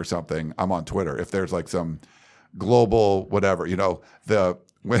earthquake or something, I'm on Twitter. If there's like some global whatever,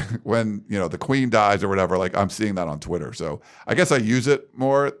 when the Queen dies or whatever, like I'm seeing that on Twitter. So I guess I use it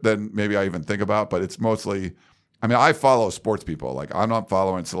more than maybe I even think about, but it's mostly, I mean, I follow sports people. Like I'm not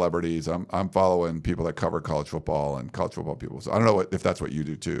following celebrities. I'm following people that cover college football and college football people. So I don't know if that's what you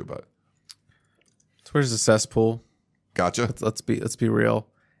do too, but Twitter's a cesspool. Gotcha. Let's be real.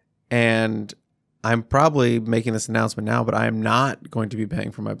 And I'm probably making this announcement now, but I am not going to be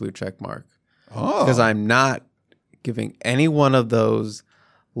paying for my blue check mark. Oh. Because I'm not giving any one of those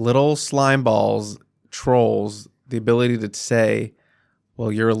little slime balls, trolls, the ability to say,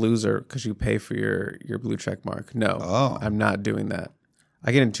 well, you're a loser because you pay for your blue check mark. No, I'm not doing that.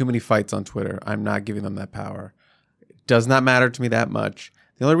 I get in too many fights on Twitter. I'm not giving them that power. It does not matter to me that much.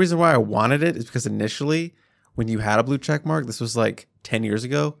 The only reason why I wanted it is because initially, when you had a blue check mark, this was like 10 years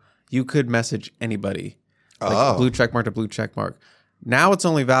ago, you could message anybody. Like blue check mark to blue check mark. Now its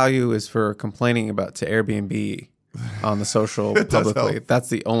only value is for complaining about to Airbnb on the social publicly. That's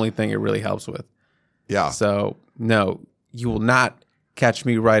the only thing it really helps with. Yeah. So no, you will not catch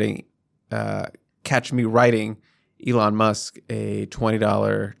me writing catch me writing Elon Musk a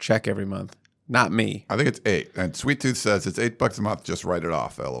 $20 check every month. Not me. I think it's $8. And Sweet Tooth says it's $8 a month. Just write it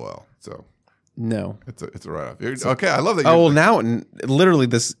off. LOL. So no, it's a write off. Okay, I love that. Oh, well, now literally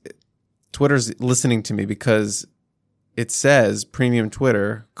Twitter's listening to me because it says premium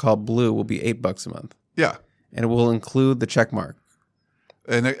Twitter called Blue will be $8 a month. Yeah, and it will include the check mark.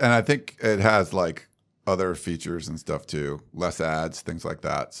 And I think it has like other features and stuff too, less ads, things like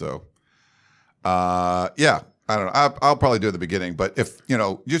that. So, yeah. I don't know. I'll probably do it at the beginning, but if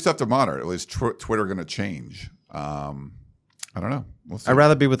you just have to monitor it. Is Twitter going to change? I don't know. We'll see. I'd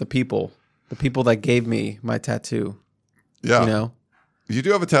rather be with the people that gave me my tattoo. Yeah, you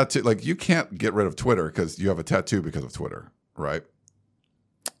do have a tattoo. Like you can't get rid of Twitter because you have a tattoo because of Twitter, right?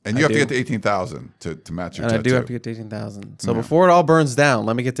 And you have to get to 18,000 to match your tattoo. I do have to get to 18,000. So before it all burns down,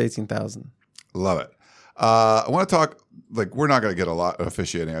 let me get to 18,000. Love it. I want to talk. Like we're not going to get a lot of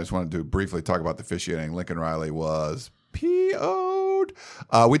officiating. I just wanted to briefly talk about the officiating. Lincoln Riley was PO'd.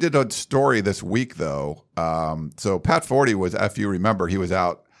 We did a story this week though. So Pat Forty was, if you remember, he was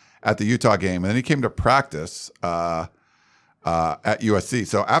out at the Utah game, and then he came to practice at USC.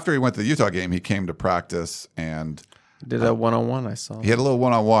 So after he went to the Utah game, he came to practice and did a one-on-one. I saw. He had a little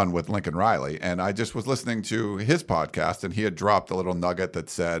one-on-one with Lincoln Riley, and I just was listening to his podcast, and he had dropped a little nugget that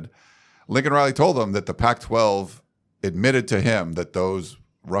said Lincoln Riley told him that the Pac-12 admitted to him that those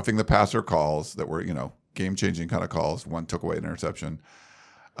roughing the passer calls that were, game-changing kind of calls, one took away an interception.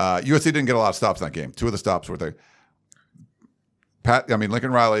 USC didn't get a lot of stops in that game. Two of the stops were there.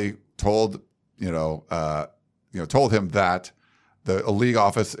 Lincoln Riley told him that the league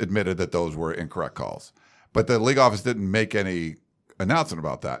office admitted that those were incorrect calls, but the league office didn't make any announcement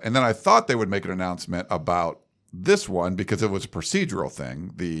about that. And then I thought they would make an announcement about this one because it was a procedural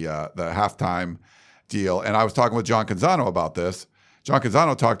thing, the halftime deal. And I was talking with John Canzano about this. John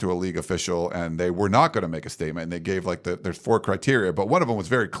Canzano talked to a league official, and they were not going to make a statement. And they gave there's 4 criteria, but one of them was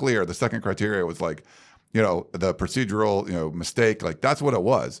very clear. The second criteria was the procedural, mistake. Like that's what it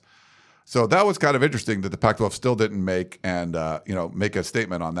was. So that was kind of interesting that the Pac-12 still didn't make a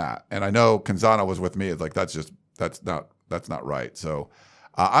statement on that. And I know Canzano was with me. It's like that's not right. So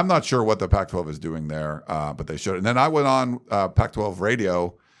I'm not sure what the Pac-12 is doing there, but they should. And then I went on Pac-12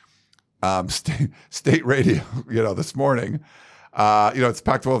 radio. State radio, this morning, it's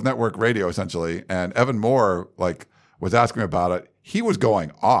Pac-12 network radio essentially. And Evan Moore was asking me about it. He was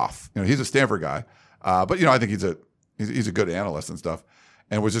going off. He's a Stanford guy, but I think he's a good analyst and stuff,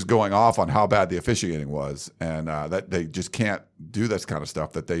 and was just going off on how bad the officiating was, and that they just can't do this kind of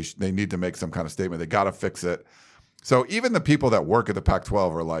stuff. That they need to make some kind of statement. They got to fix it. So even the people that work at the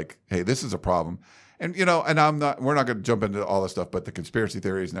Pac-12 are like, "Hey, this is a problem." And and we're not going to jump into all this stuff, but the conspiracy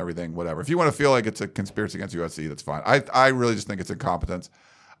theories and everything, whatever. If you want to feel like it's a conspiracy against USC, that's fine. I really just think it's incompetence.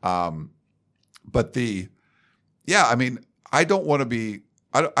 But I don't want to be.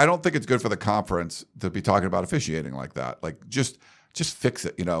 I don't think it's good for the conference to be talking about officiating like that. Like just fix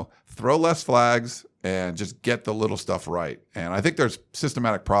it. Throw less flags and just get the little stuff right. And I think there's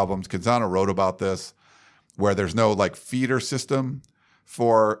systematic problems. Canzano wrote about this, where there's no feeder system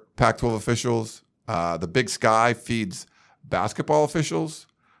for Pac-12 officials. The Big Sky feeds basketball officials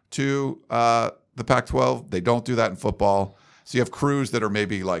to the Pac-12. They don't do that in football. So you have crews that are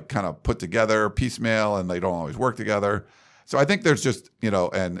maybe kind of put together piecemeal, and they don't always work together. So I think there's just,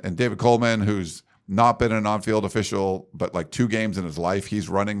 and David Coleman, who's not been an on-field official, but 2 games in his life, he's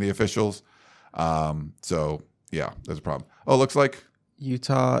running the officials. So yeah, there's a problem. Oh, looks like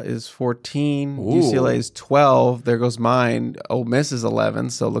Utah is 14. Ooh. UCLA is 12. There goes mine. Ole Miss is 11.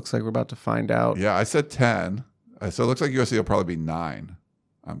 So it looks like we're about to find out. Yeah, I said 10. So it looks like USC will probably be 9.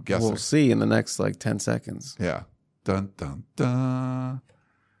 I'm guessing. We'll see in the next 10 seconds. Yeah. Dun, dun, dun.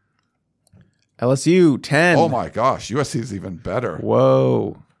 LSU 10. Oh my gosh, USC is even better.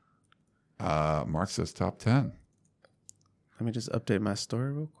 Whoa. Mark says top 10. Let me just update my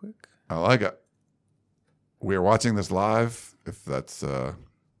story real quick. I like it. We are watching this live. If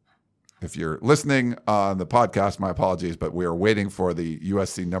you're listening on the podcast, my apologies, but we are waiting for the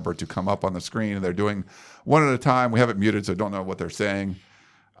USC number to come up on the screen, and they're doing one at a time. We have it muted, so I don't know what they're saying.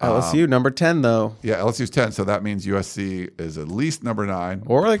 LSU number 10 though. Yeah, LSU's 10, so that means USC is at least number 9,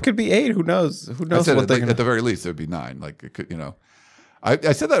 or it could be 8. Who knows? Who knows what they're at the very least it would be 9. It could,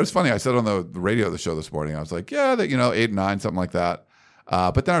 I said that. It was funny. I said on the radio of the show this morning, I was like, yeah, 8 and 9, something like that.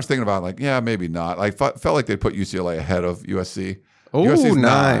 But then I was thinking about maybe not. I felt like they'd put UCLA ahead of USC. Oh, USC's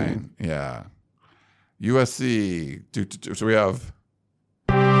 9. Yeah. USC. So we have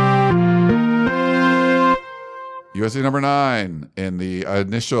USC number 9 in the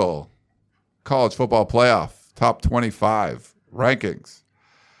initial college football playoff top 25 rankings.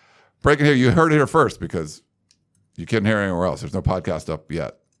 breaking here. You heard it here first because you can't hear it anywhere else. There's no podcast up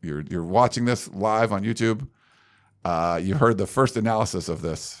yet. You're watching this live on YouTube. You heard the first analysis of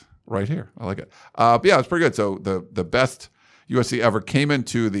this right here. I like it. But yeah, it's pretty good. So the best USC ever came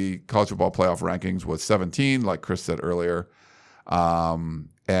into the college football playoff rankings was 17, like Chris said earlier. And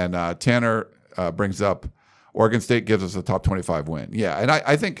Tanner brings up Oregon State gives us a top 25 win. Yeah, and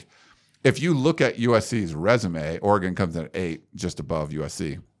I think if you look at USC's resume, Oregon comes in at 8, just above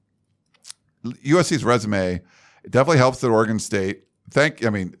USC. USC's resume, it definitely helps that Oregon State.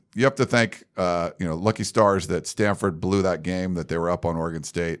 You have to thank lucky stars that Stanford blew that game, that they were up on Oregon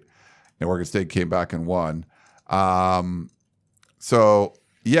State, and Oregon State came back and won. So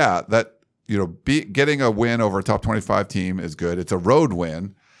yeah, that getting a win over a top 25 team is good. It's a road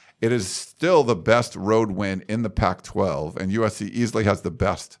win. It is still the best road win in the Pac-12, and USC easily has the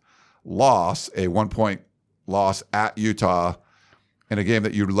best loss, a 1-point loss at Utah in a game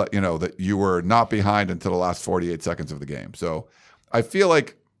that that you were not behind until the last 48 seconds of the game. So I feel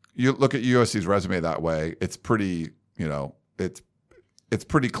like you look at USC's resume that way, it's pretty, it's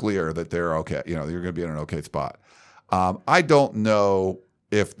pretty clear that they're okay. You're going to be in an okay spot. I don't know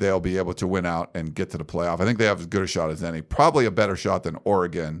if they'll be able to win out and get to the playoff. I think they have as good a shot as any, probably a better shot than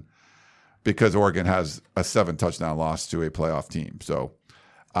Oregon, because Oregon has a 7-touchdown loss to a playoff team. So,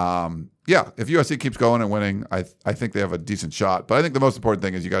 if USC keeps going and winning, I think they have a decent shot. But I think the most important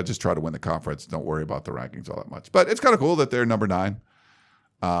thing is you got to just try to win the conference. Don't worry about the rankings all that much. But it's kind of cool that they're number 9.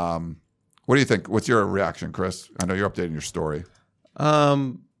 What do you think? What's your reaction, Chris? I know you're updating your story.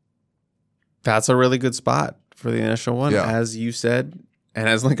 That's a really good spot for the initial one, Yeah. as you said, and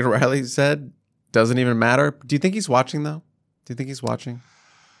as Lincoln Riley said. Doesn't even matter. Do you think he's watching though? Do you think he's watching?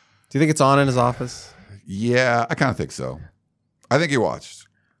 Do you think it's on in his office? Yeah, I kind of think so. I think he watched.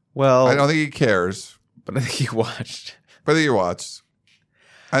 Well, I don't think he cares, but I think he watched. but I think he watched.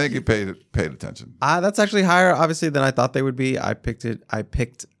 I think he paid attention. That's actually higher, obviously, than I thought they would be. I picked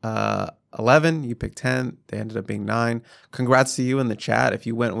 11. You picked 10. They ended up being 9. Congrats to you in the chat. If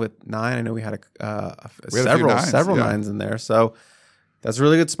you went with 9, I know we had several nines in there. So that's a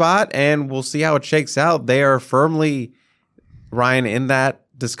really good spot, and we'll see how it shakes out. They are firmly, Ryan, in that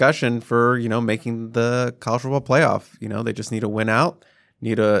discussion for making the college football playoff. They just need to win out,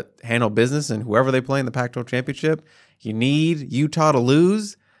 need to handle business, and whoever they play in the Pac-12 championship, you need Utah to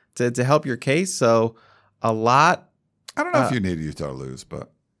lose to help your case. So a lot. I don't know if you need Utah to lose,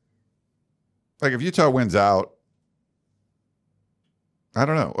 but like if Utah wins out, I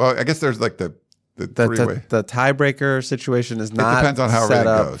don't know. Well, I guess there's like the three-way. The tiebreaker situation is not depends on how set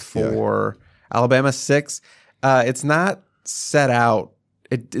everything up goes. for Alabama 6. It's not set out.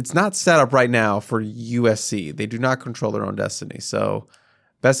 It's not set up right now for USC. They do not control their own destiny. So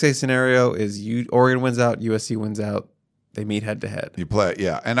best case scenario is Oregon wins out, USC wins out. They meet head to head. You play,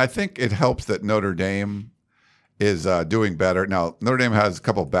 yeah. And I think it helps that Notre Dame is doing better. Now, Notre Dame has a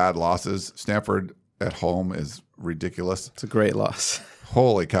couple bad losses. Stanford at home is ridiculous. It's a great loss.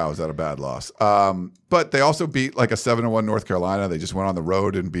 Holy cow, is that a bad loss? But they also beat like a 7-1 North Carolina. They just went on the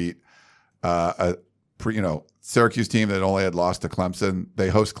road and beat Syracuse team that only had lost to Clemson. They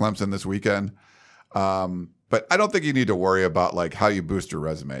host Clemson this weekend. But I don't think you need to worry about like how you boost your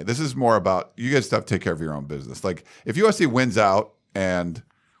resume. This is more about you guys have to take care of your own business. Like if USC wins out and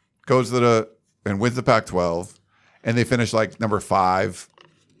goes and wins the Pac-12 and they finish like number 5,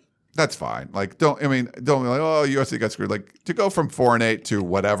 that's fine. Like don't be like, oh, USC got screwed. Like to go from 4-8 to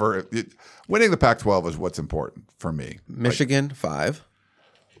whatever, winning the Pac-12 is what's important for me. Michigan 5.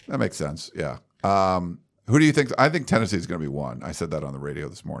 That makes sense. Yeah. Who do you think? I think Tennessee is going to be 1. I said that on the radio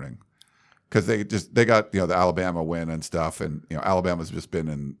this morning. Because they got the Alabama win and stuff, and Alabama's just been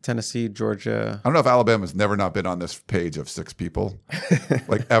in Tennessee, Georgia. I don't know if Alabama's never not been on this page of 6 people,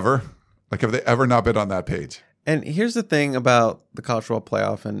 like ever. Like have they ever not been on that page? And here's the thing about the college football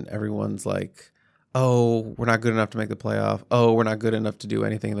playoff, and everyone's like, "Oh, we're not good enough to make the playoff. Oh, we're not good enough to do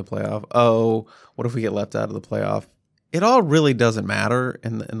anything in the playoff. Oh, what if we get left out of the playoff?" It all really doesn't matter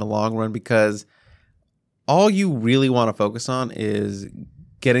in the long run because all you really want to focus on is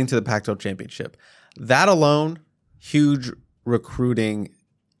getting to the Pac-12 championship. That alone, huge recruiting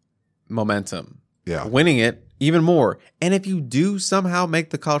momentum. Yeah. Winning it, even more. And if you do somehow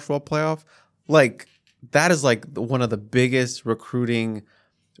make the college football playoff, like that is like one of the biggest recruiting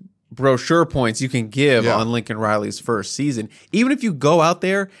brochure points you can give on Lincoln Riley's first season. Even if you go out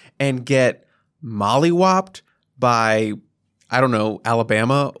there and get mollywopped by, I don't know,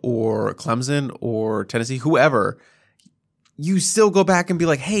 Alabama or Clemson or Tennessee, whoever, you still go back and be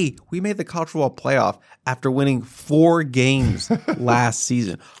like, hey, we made the college football playoff after winning 4 games last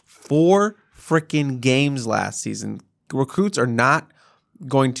season. 4 freaking games last season. Recruits are not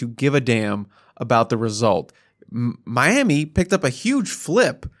going to give a damn about the result. Miami picked up a huge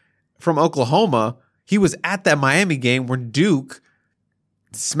flip from Oklahoma. He was at that Miami game where Duke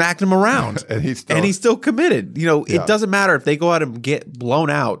smacked him around, and he's still committed. It doesn't matter if they go out and get blown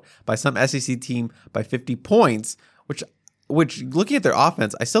out by some SEC team by 50 points, which looking at their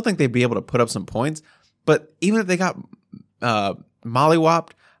offense, I still think they'd be able to put up some points. But even if they got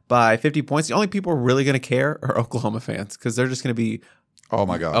mollywopped by 50 points, the only people really going to care are Oklahoma fans, because they're just going to be, oh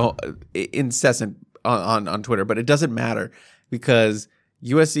my God, incessant on Twitter. But it doesn't matter, because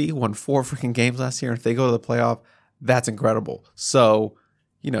USC won 4 freaking games last year. And if they go to the playoff, that's incredible. So,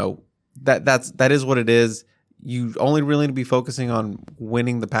 that is what it is. You only really need to be focusing on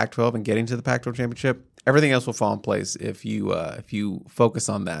winning the Pac-12 and getting to the Pac-12 championship. Everything else will fall in place if you focus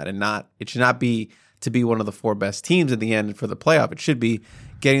on that, and it should not be to be one of the 4 best teams at the end for the playoff. It should be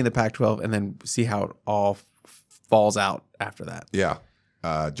getting the Pac-12 and then see how it all falls out after that. Yeah.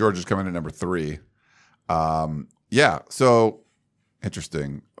 Georgia's coming in number 3. So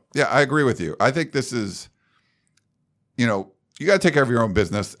interesting. Yeah, I agree with you. I think this is, you got to take care of your own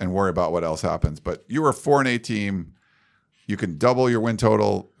business and worry about what else happens. But you were a 4-8 team. You can double your win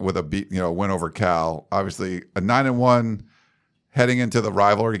total with a win over Cal. Obviously, a 9-1 heading into the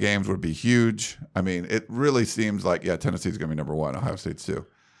rivalry games would be huge. I mean, it really seems like, Tennessee's going to be number 1. Ohio State's 2.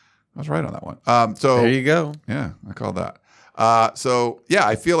 I was right on that one. So there you go. Yeah, I called that.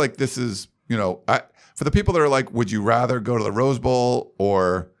 I feel like this is, for the people that are like, would you rather go to the Rose Bowl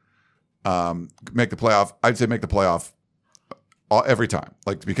or make the playoff? I'd say make the playoff every time,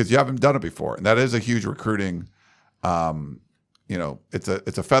 because you haven't done it before, and that is a huge recruiting. It's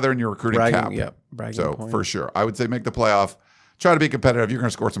a feather in your recruiting cap. Yeah, bragging so point. For sure, I would say make the playoff. Try to be competitive. You're going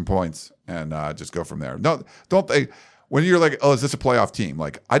to score some points, and just go from there. No, don't they? When you're like, oh, is this a playoff team?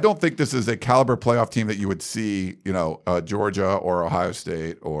 Like, I don't think this is a caliber playoff team that you would see, Georgia or Ohio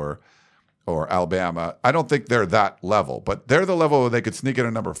State or Alabama. I don't think they're that level, but they're the level where they could sneak in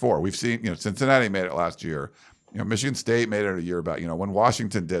at number 4. We've seen, Cincinnati made it last year. Michigan State made it a year back. When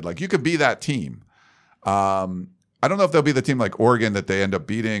Washington did, you could be that team. I don't know if they'll be the team like Oregon that they end up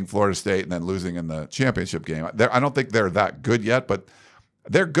beating Florida State and then losing in the championship game. I don't think they're that good yet, but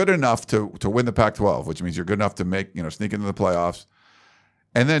they're good enough to win the Pac-12, which means you're good enough to make, sneak into the playoffs.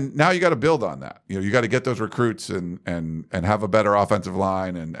 And then now you got to build on that. You got to get those recruits and have a better offensive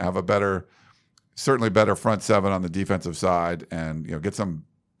line and have a certainly better front 7 on the defensive side, and get some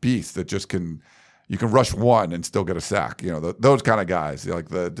beasts that just you can rush 1 and still get a sack. Those kind of guys, like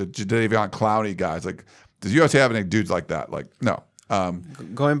the Jadeveon Clowney guys. Like, does USC have any dudes like that? Like, no.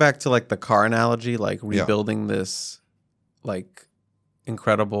 Going back to the car analogy, rebuilding this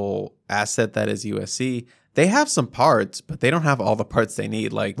incredible asset that is USC. They have some parts, but they don't have all the parts they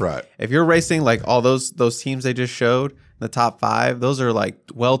need. Right. If you're racing all those teams they just showed, the top 5, those are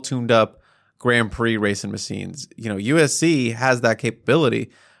well tuned up Grand Prix racing machines. USC has that capability,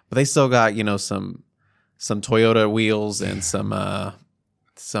 but they still got some Toyota wheels and some I'm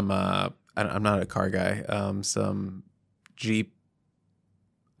not a car guy. Some Jeep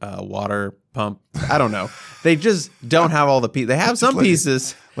water pump. I don't know. They just don't have all the pieces. They have some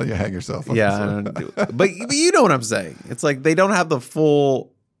pieces. Let you hang yourself. Yeah, but you know what I'm saying. It's they don't have the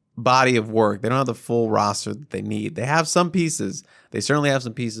full body of work. They don't have the full roster that they need. They have some pieces. They certainly have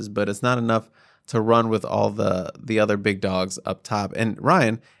some pieces, but it's not enough to run with all the other big dogs up top. And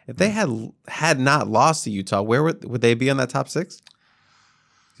Ryan, if they had not lost to Utah, where would they be on that top 6? Do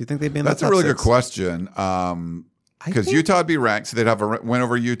you think they'd be in that top 6? That's a really good question. Because Utah would be ranked, so they'd have a win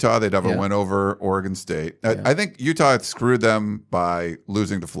over Utah. They'd have a win over Oregon State. Yeah. I think Utah had screwed them by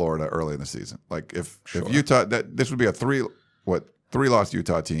losing to Florida early in the season. If Utah, this would be a 3-loss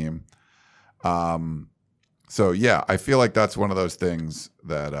Utah team. So yeah, I feel like that's one of those things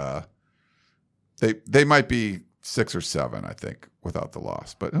that they might be 6 or 7, I think, without the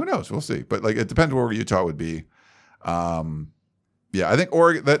loss. But who knows? We'll see. But it depends where Utah would be. I think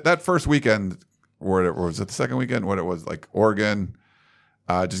Oregon that first weekend. Or was it the second weekend? What it was Oregon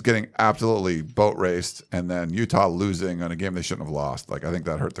just getting absolutely boat raced, and then Utah losing on a game they shouldn't have lost. I think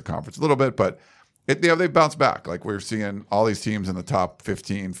that hurt the conference a little bit, but they bounced back. We're seeing all these teams in the top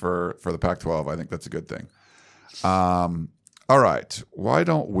 15 for the Pac-12. I think that's a good thing. All right, why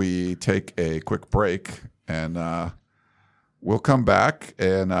don't we take a quick break and we'll come back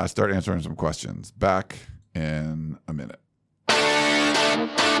and start answering some questions. Back in a minute.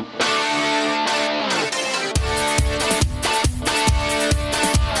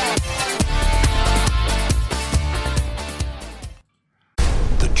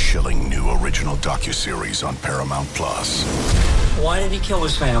 Chilling new original docuseries on Paramount Plus. Why did he kill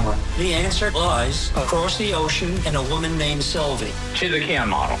his family? The answer lies across the ocean in a woman named Sylvie. She's a Keon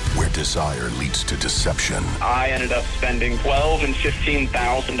model. Where desire leads to deception. I ended up spending $12,000 and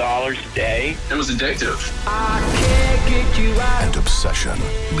 $15,000 a day. It was addictive. I can't get you out. And obsession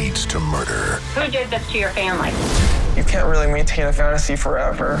leads to murder. Who did this to your family? You can't really maintain a fantasy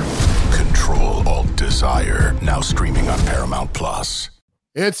forever. Control Alt Desire. Now streaming on Paramount Plus.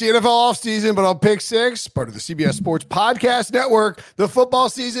 It's the NFL offseason, but on Pick Six, part of the CBS Sports Podcast Network, the football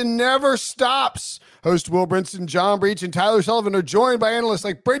season never stops. Host Will Brinson, John Breach, and Tyler Sullivan are joined by analysts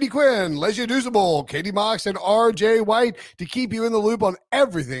like Brady Quinn, Lesia Dusable, Katie Mox, and RJ White to keep you in the loop on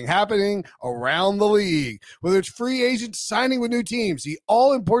everything happening around the league. Whether it's free agents signing with new teams, the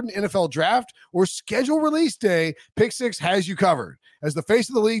all-important NFL draft, or schedule release day, Pick Six has you covered. As the face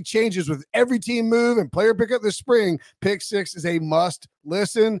of the league changes with every team move and player pickup this spring, Pick Six is a must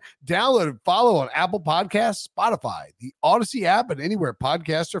listen. Download and follow on Apple Podcasts, Spotify, the Odyssey app, and anywhere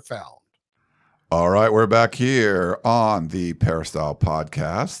podcasts are found. All right, we're back here on the Peristyle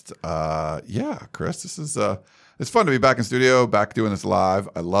Podcast. Chris, this is it's fun to be back in studio, back doing this live.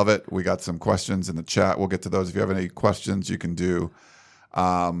 I love it. We got some questions in the chat. We'll get to those. If you have any questions, you can do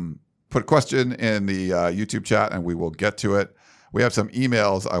put a question in the YouTube chat, and we will get to it. We have some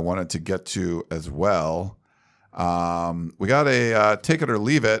emails I wanted to get to as well. We got a take it or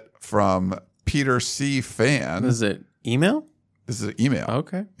leave it from Peter C. Fan. Is it email? This is an email.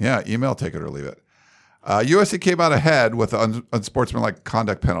 Okay. Yeah, email, take it or leave it. USC came out ahead with an unsportsmanlike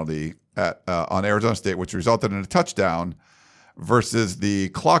conduct penalty on Arizona State, which resulted in a touchdown versus the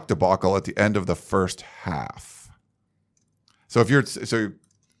clock debacle at the end of the first half. So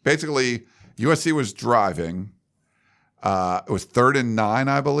basically USC was driving. It was 3rd and 9,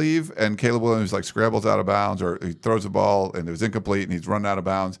 I believe, and Caleb Williams scrambles out of bounds, or he throws the ball and it was incomplete and he's running out of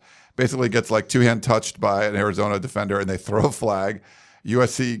bounds. Basically gets two-hand touched by an Arizona defender and they throw a flag.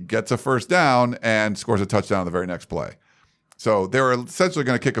 USC gets a first down and scores a touchdown the very next play. So they were essentially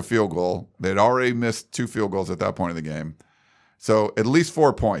going to kick a field goal. They'd already missed 2 field goals at that point in the game. So at least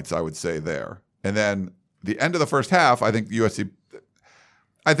 4 points, I would say, there. And then the end of the first half, I think USC's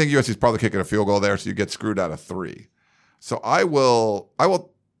probably kicking a field goal there, so you get screwed out of 3. So I will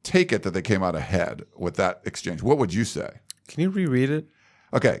take it that they came out ahead with that exchange. What would you say? Can you reread it?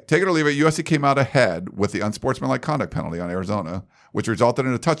 Okay, take it or leave it. USC came out ahead with the unsportsmanlike conduct penalty on Arizona, which resulted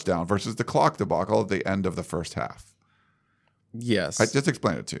in a touchdown versus the clock debacle at the end of the first half. Yes. I just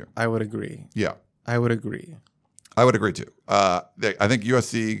explained it to you. I would agree. Yeah. I would agree. I would agree too. I think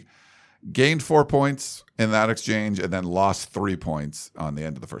USC gained 4 points in that exchange and then lost 3 points on the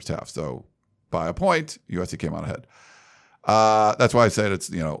end of the first half. So by a point, USC came out ahead. That's why I said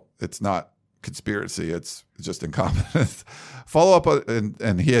it's not conspiracy, it's just incompetence. Follow up,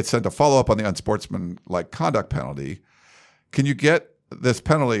 and he had sent a follow up on the unsportsmanlike conduct penalty. Can you get this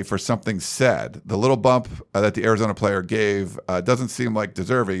penalty for something said? The little bump that the Arizona player gave doesn't seem like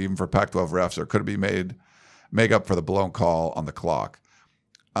deserving even for Pac-12 refs, or could it be make up for the blown call on the clock?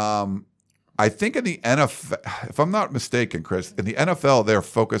 I think in the NFL, if I'm not mistaken, Chris, in the NFL they're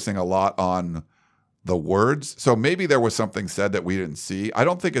focusing a lot on the words. So maybe there was something said that we didn't see. I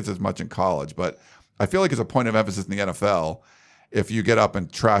don't think it's as much in college, but I feel like it's a point of emphasis in the NFL if you get up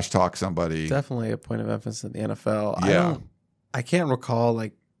and trash talk somebody. Definitely a point of emphasis in the NFL. Yeah. I can't recall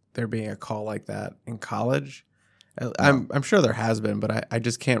there being a call like that in college. I'm sure there has been, but I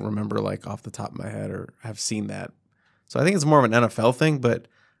just can't remember off the top of my head or have seen that. So I think it's more of an NFL thing, but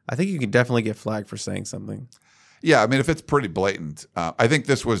I think you can definitely get flagged for saying something. Yeah, I mean, if it's pretty blatant, I think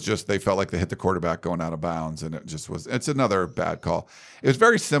this was just they felt like they hit the quarterback going out of bounds, and it's another bad call. It was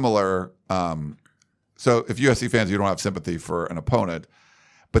very similar. So if USC fans, you don't have sympathy for an opponent,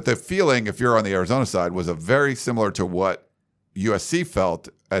 but the feeling, if you're on the Arizona side, was very similar to what USC felt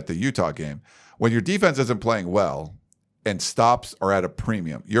at the Utah game. When your defense isn't playing well and stops are at a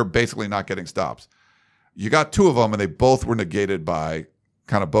premium, you're basically not getting stops. You got 2 of them, and they both were negated by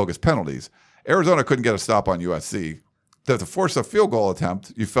kind of bogus penalties. Arizona couldn't get a stop on USC. To force a field goal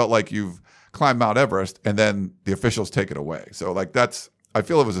attempt, you felt like you've climbed Mount Everest, and then the officials take it away. So I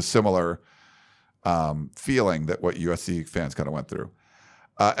feel it was a similar feeling that what USC fans kind of went through.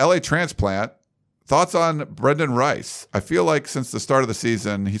 LA transplant, thoughts on Brendan Rice? I feel like since the start of the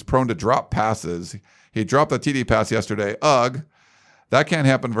season, he's prone to drop passes. He dropped a TD pass yesterday. That can't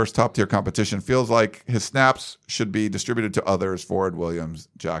happen versus top-tier competition. Feels like his snaps should be distributed to others, Ford, Williams,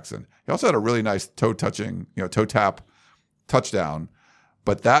 Jackson. He also had a really nice toe tap touchdown.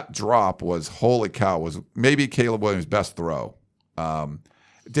 But that drop was, holy cow, was maybe Caleb Williams' best throw.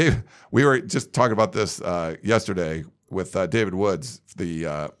 Dave, we were just talking about this yesterday with David Woods. I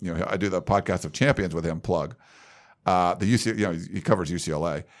do the podcast of Champions with him, plug. He covers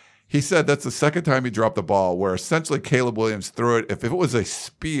UCLA. He said that's the second time he dropped the ball where essentially Caleb Williams threw it. If it was a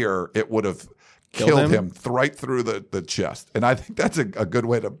spear, it would have killed him right through the chest. And I think that's a good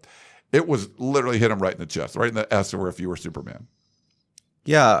way to – it was literally hit him right in the chest, right in the S where if you were Superman.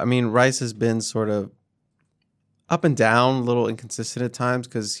 Yeah, I mean, Rice has been sort of up and down, a little inconsistent at times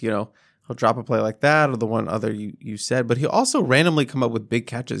because, he'll drop a play like that or the one other you said. But he'll also randomly come up with big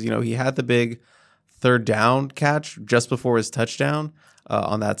catches. He had the big third down catch just before his touchdown.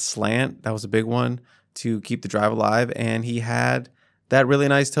 On that slant. That was a big one to keep the drive alive. And he had that really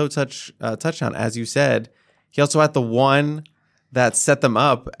nice toe touchdown, as you said. He also had the one that set them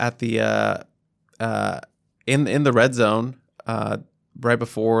up at the in the red zone right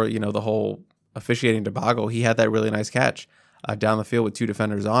before the whole officiating debacle. He had that really nice catch down the field with two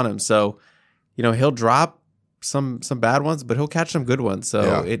defenders on him. So he'll drop some bad ones, but he'll catch some good ones.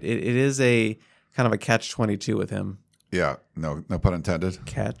 So it is a kind of a catch-22 with him. Yeah, no pun intended.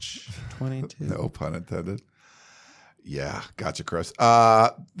 Catch 22. No pun intended. Yeah, gotcha, Chris.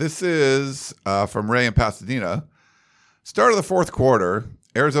 This is from Ray in Pasadena. Start of the fourth quarter.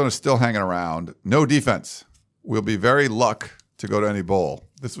 Arizona's still hanging around. No defense. We'll be very luck to go to any bowl.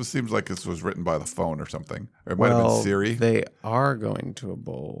 Seems like this was written by the phone or something. Or it might have been Siri. They are going to a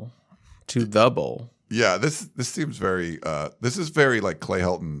bowl. To the bowl. Yeah, this seems very this is very like Clay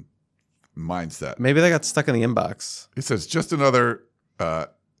Helton mindset. Maybe they got stuck in the inbox. He says just another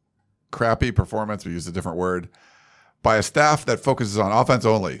crappy performance, we use a different word, by a staff that focuses on offense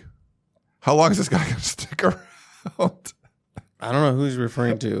only. How long is this guy going to stick around? I don't know who he's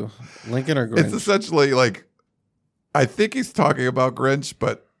referring to, Lincoln or Grinch. It's essentially like, I think he's talking about Grinch,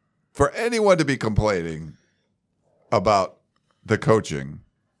 but for anyone to be complaining about the coaching,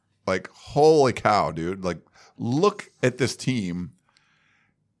 like, holy cow, dude. Like, look at this team.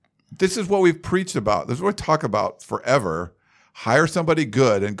 This is what we've preached about. This is what we talk about forever. Hire somebody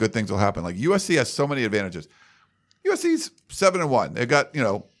good and good things will happen. Like USC has so many advantages. USC's 7-1. They got,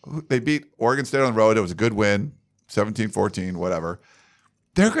 they beat Oregon State on the road. It was a good win, 17-14, whatever.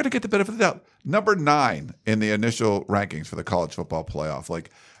 They're going to get the benefit of the doubt. Number 9 in the initial rankings for the college football playoff. Like,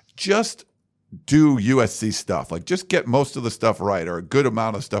 just do USC stuff. Like, just get most of the stuff right or a good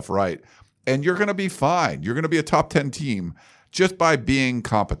amount of stuff right, and you're going to be fine. You're going to be a top 10 team just by being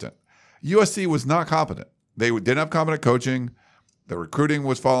competent. USC was not competent. They didn't have competent coaching. The recruiting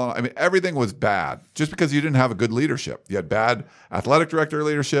was falling. I mean, everything was bad just because you didn't have a good leadership. You had bad athletic director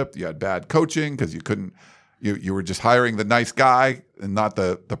leadership. You had bad coaching because you couldn't. You were just hiring the nice guy and not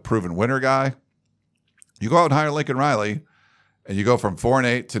the proven winner guy. You go out and hire Lincoln Riley, and you go from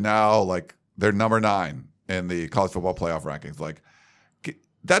 4-8 to now like they're number 9 in the college football playoff rankings. Like,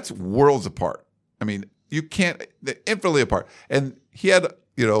 that's worlds apart. I mean, you can't, infinitely apart. And he had,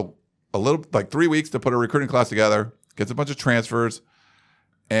 a little, like 3 weeks to put a recruiting class together, gets a bunch of transfers,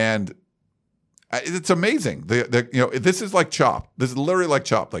 and it's amazing. This is like Chopped. This is literally like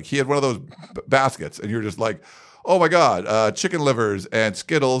Chopped. Like, he had one of those baskets, and you're just like, oh my God, chicken livers and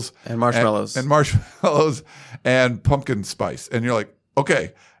Skittles. And marshmallows. And marshmallows and pumpkin spice. And you're like,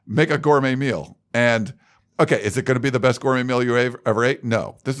 okay, make a gourmet meal. And okay, is it going to be the best gourmet meal you ever ate?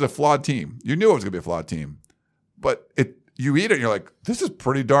 No. This is a flawed team. You knew it was going to be a flawed team. But you eat it and you're like, this is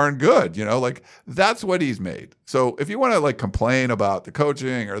pretty darn good. Like, that's what he's made. So if you want to like complain about the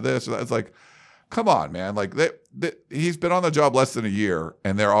coaching or this or that, it's like, come on, man. Like, he's been on the job less than a year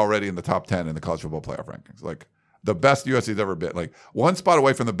and they're already in the top 10 in the college football playoff rankings. Like, the best USC's ever been. Like, one spot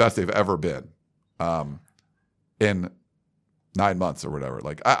away from the best they've ever been in 9 months or whatever.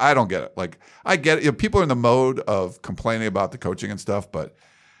 Like, I don't get it. Like, I get it. People are in the mode of complaining about the coaching and stuff, but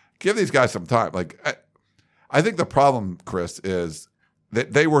give these guys some time. Like, I think the problem, Chris, is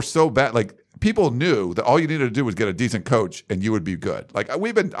that they were so bad. Like, people knew that all you needed to do was get a decent coach and you would be good. Like,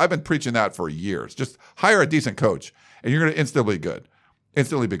 I've been preaching that for years. Just hire a decent coach and you're going to instantly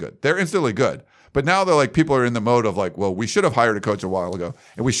be good. They're instantly good. But now they're like, people are in the mode of like, well, we should have hired a coach a while ago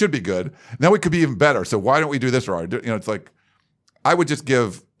and we should be good. Now we could be even better. So why don't we do this right? It's like, I would just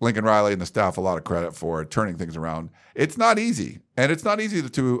give Lincoln Riley and the staff a lot of credit for turning things around. It's not easy. And it's not easy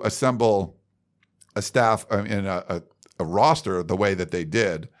to assemble a staff in a roster the way that they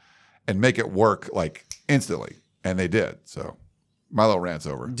did and make it work like instantly. And they did. So my little rant's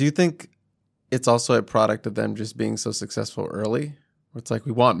over. Do you think it's also a product of them just being so successful early? Where it's like,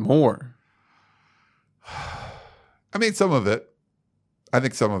 we want more. I mean, some of it. I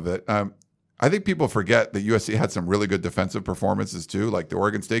think some of it. I think people forget that USC had some really good defensive performances too. Like the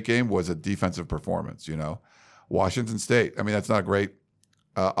Oregon State game was a defensive performance, Washington State. I mean, that's not a great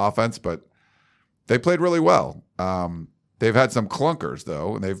offense, but they played really well. They've had some clunkers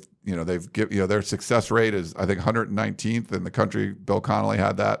though, and their success rate is I think 119th in the country. Bill Connolly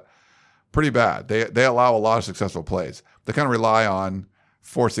had that pretty bad. They allow a lot of successful plays. They kind of rely on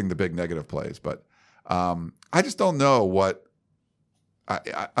forcing the big negative plays, but I just don't know what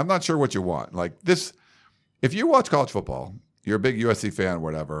I'm not sure what you want. Like this, if you watch college football, you're a big USC fan,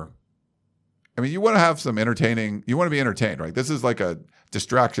 whatever. I mean, you want to have some entertaining. You want to be entertained, right? This is like a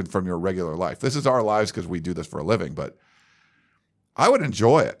distraction from your regular life. This is our lives because we do this for a living, but I would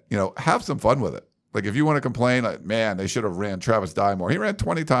enjoy it. Have some fun with it. Like if you want to complain, like, man, they should have ran Travis Dye more. He ran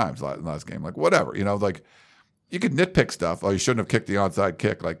 20 times last game. Like whatever, like you could nitpick stuff. Oh, you shouldn't have kicked the onside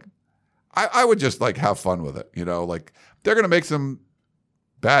kick. Like I would just like have fun with it. Like they're going to make some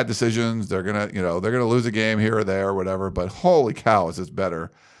bad decisions. They're going to lose a game here or there or whatever. But holy cow, is this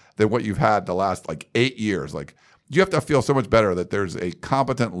better than what you've had the last like 8 years? Like you have to feel so much better that there's a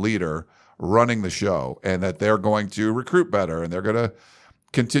competent leader running the show and that they're going to recruit better and they're going to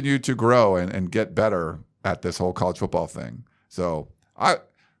continue to grow and get better at this whole college football thing. So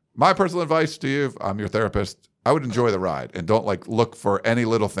my personal advice to you, if I'm your therapist, I would enjoy the ride and don't like look for any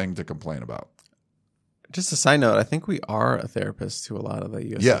little thing to complain about. Just a side note, I think we are a therapist to a lot of the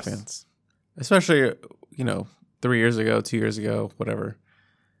USC fans, especially, 3 years ago, 2 years ago, whatever.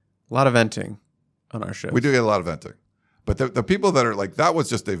 A lot of venting on our show. We do get a lot of venting. But the people that are like, that was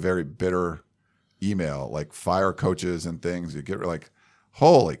just a very bitter email, like fire coaches and things. You get like,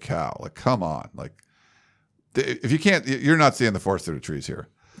 holy cow, like, come on. Like, if you can't, you're not seeing the forest through the trees here.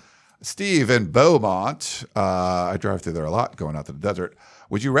 Steve in Beaumont, I drive through there a lot going out to the desert.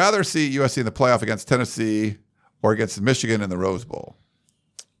 Would you rather see USC in the playoff against Tennessee or against Michigan in the Rose Bowl?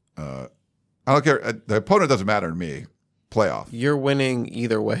 I don't care. The opponent doesn't matter to me. Playoff. You're winning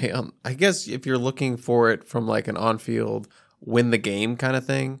either way. I guess if you're looking for it from like an on-field win the game kind of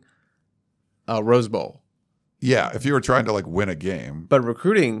thing, Rose Bowl. Yeah, if you were trying to like win a game. But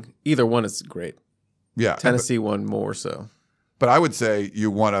recruiting, either one is great. Yeah. Tennessee won more so. But I would say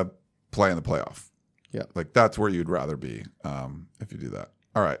you want to play in the playoff. Yeah. Like that's where you'd rather be if you do that.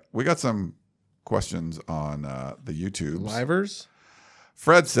 All right. We got some questions on the YouTube. Livers?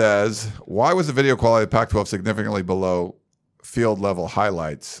 Fred says, why was the video quality of Pac-12 significantly below field level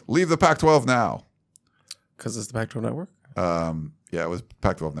highlights? Leave the Pac-12 now. Because it's the Pac-12 network? Yeah, it was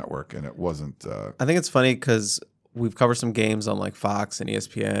Pac-12 network, and it wasn't. I think it's funny because we've covered some games on like Fox and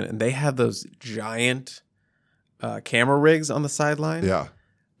ESPN, and they have those giant camera rigs on the sideline. Yeah.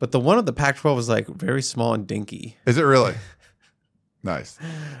 But the one at the Pac-12 is like very small and dinky. Is it really? Nice.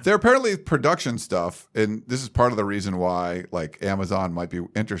 They're apparently production stuff, and this is part of the reason why like Amazon might be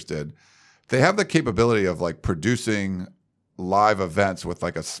interested. They have the capability of like producing live events with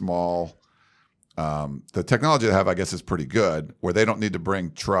like a small the technology they have, I guess, is pretty good, where they don't need to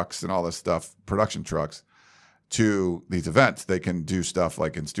bring trucks and all this stuff, production trucks, to these events. They can do stuff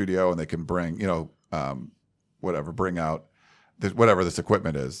like in studio, and they can bring, bring out whatever this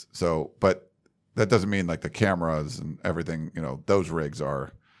equipment is. So, but that doesn't mean like the cameras and everything, those rigs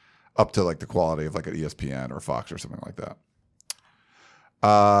are up to like the quality of like an ESPN or Fox or something like that.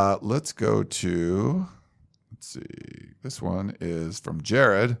 Let's go to, let's see. This one is from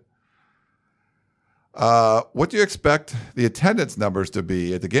Jared. What do you expect the attendance numbers to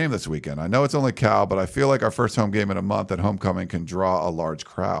be at the game this weekend? I know it's only Cal, but I feel like our first home game in a month at homecoming can draw a large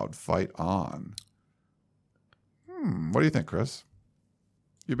crowd. Fight on. What do you think, Chris?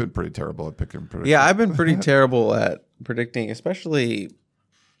 You've been pretty terrible at picking predictions. Yeah, I've been pretty terrible at predicting, especially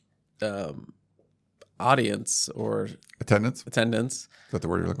audience or attendance. Attendance. Is that the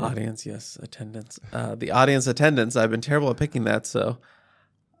word you're looking for? Audience, yes, attendance. The audience attendance. I've been terrible at picking that, so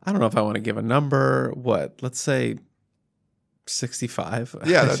I don't know if I want to give a number. What? Let's say 65.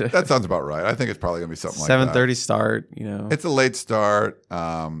 Yeah, that sounds about right. I think it's probably going to be something like that. 7:30 start, It's a late start,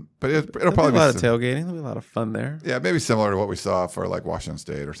 but it'll probably be a lot of tailgating. There'll be a lot of fun there. Yeah, maybe similar to what we saw for like Washington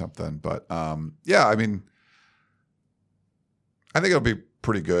State or something. But yeah, I mean, I think it'll be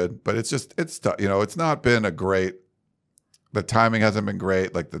pretty good, but it's tough. It's not been a great, the timing hasn't been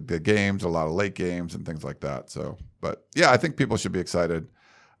great. Like the games, a lot of late games and things like that. So, but yeah, I think people should be excited.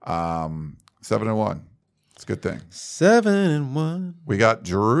 7-1. It's a good thing. 7-1. We got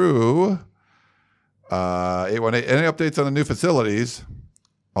Drew. 818. Any updates on the new facilities?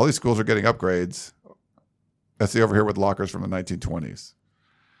 All these schools are getting upgrades. SC over here with lockers from the 1920s.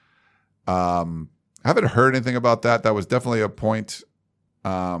 Haven't heard anything about that. That was definitely a point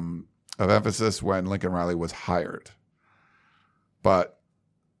of emphasis when Lincoln Riley was hired. But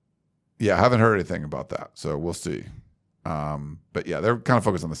yeah, haven't heard anything about that. So we'll see. But yeah, they're kind of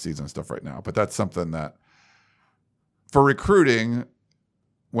focused on the season stuff right now. But that's something that for recruiting,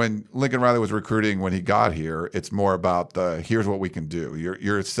 when Lincoln Riley was recruiting when he got here, it's more about here's what we can do.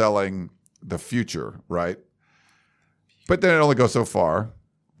 You're selling the future, right? But then it only goes so far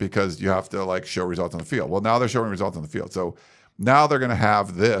because you have to like show results on the field. Well, now they're showing results on the field. So now they're going to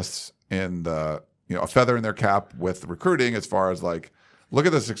have this in the, a feather in their cap with recruiting as far as like, look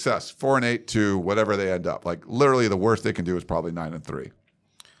at the success, 4-8 to whatever they end up. Like literally the worst they can do is probably 9-3.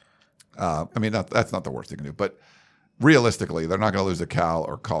 That's not the worst they can do, but realistically, they're not going to lose to Cal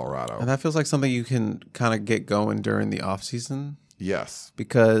or Colorado. And that feels like something you can kind of get going during the offseason. Yes.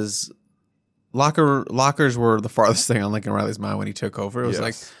 Because lockers were the farthest thing on Lincoln Riley's mind when he took over. It was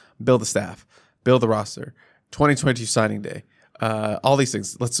like, build the staff, build the roster, 2022 signing day, all these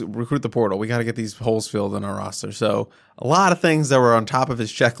things. Let's recruit the portal. We got to get these holes filled in our roster. So a lot of things that were on top of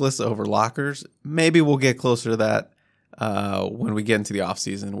his checklist over lockers. Maybe we'll get closer to that when we get into the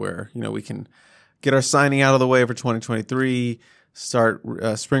offseason where, we can get our signing out of the way for 2023, start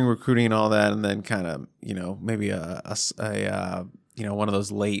spring recruiting and all that, and then kind of, maybe a one of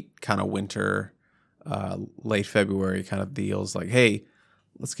those late kind of winter, late February kind of deals like, hey,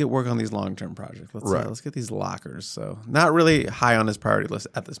 let's get work on these long-term projects. Let's get these lockers. So not really high on his priority list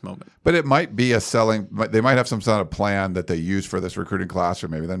at this moment. But it might be they might have some sort of plan that they use for this recruiting class or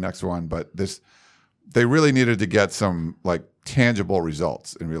maybe the next one, but they really needed to get some like tangible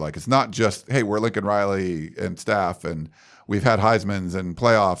results and be like, it's not just, hey, we're Lincoln Riley and staff and we've had Heismans and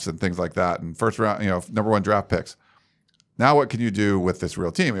playoffs and things like that and first round, number one draft picks. Now what can you do with this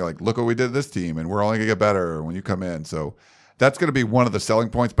real team? You're like, look what we did to this team and we're only going to get better when you come in. So that's going to be one of the selling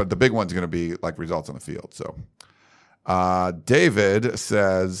points, but the big one's going to be like results on the field. So David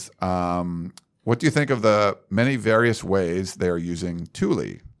says, what do you think of the many various ways they are using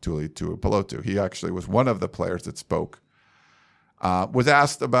Tuli Tuipulotu? He actually was one of the players that spoke. Was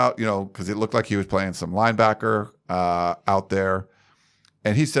asked about, because it looked like he was playing some linebacker out there.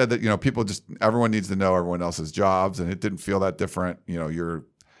 And he said that, everyone needs to know everyone else's jobs, and it didn't feel that different. You're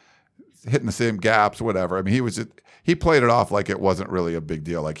hitting the same gaps, whatever. I mean, he played it off like it wasn't really a big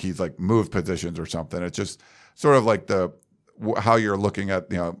deal, like he's like moved positions or something. It's just sort of like how you're looking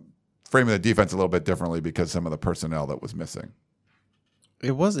at, framing the defense a little bit differently because some of the personnel that was missing.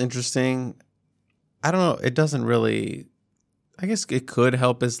 It was interesting. I don't know. It doesn't really. I guess it could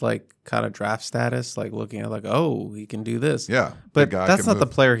help his like kind of draft status, like looking at like, oh, he can do this. Yeah. But that's not the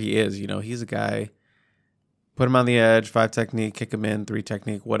player he is. He's a guy, put him on the edge, 5 technique, kick him in, 3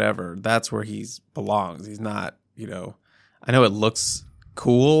 technique, whatever. That's where he belongs. He's not, I know it looks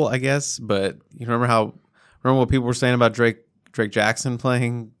cool, I guess, but remember what people were saying about Drake Jackson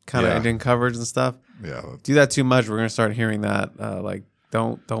playing kind of Indian coverage and stuff? Yeah. Do that too much, we're going to start hearing that. Like,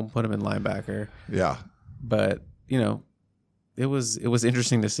 don't put him in linebacker. Yeah. But, it was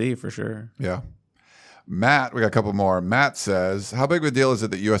interesting to see for sure. Yeah. Matt, we got a couple more. Matt says, how big of a deal is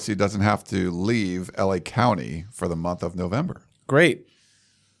it that USC doesn't have to leave LA County for the month of November? Great.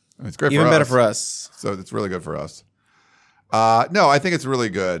 It's great. Even better for us. So it's really good for us. No, I think it's really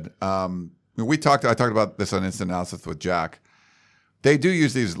good. I talked about this on Instant Analysis with Jack. They do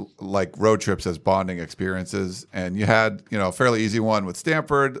use these like road trips as bonding experiences. And you had, a fairly easy one with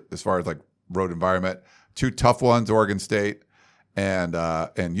Stanford as far as like road environment, 2 tough ones, Oregon State and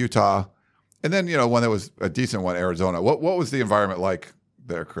Utah. And then, one that was a decent one, Arizona. What was the environment like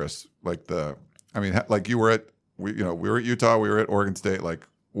there, Chris? Like you were at, we were at Utah, we were at Oregon State. Like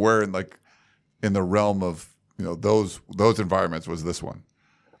where in the realm of, those environments was this one?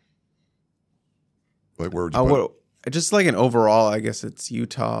 Like where would you put it? Just like an overall, I guess it's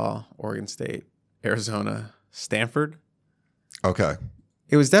Utah, Oregon State, Arizona, Stanford. Okay.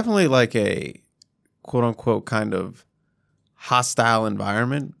 It was definitely like a quote unquote kind of hostile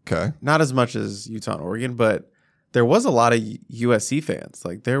environment. Okay. Not as much as Utah and Oregon, but there was a lot of USC fans.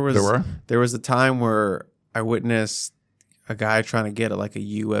 Like there was a time where I witnessed a guy trying to get like a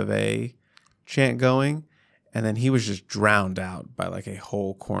U of A chant going, and then he was just drowned out by like a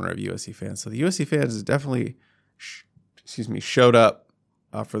whole corner of USC fans. So the USC fans definitely showed up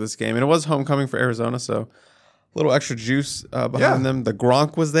for this game. And it was homecoming for Arizona, so a little extra juice behind them. The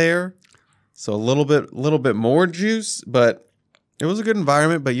Gronk was there, so a little bit more juice, but it was a good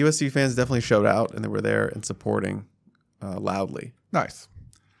environment. But USC fans definitely showed out, and they were there and supporting loudly. Nice.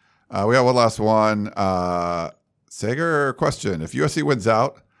 We got one last one. Sager question. If USC wins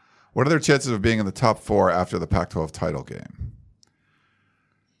out, what are their chances of being in the top 4 after the Pac-12 title game?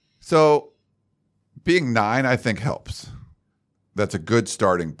 So being 9, I think, helps. That's a good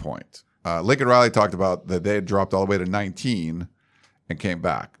starting point. Lincoln Riley talked about that they had dropped all the way to 19 and came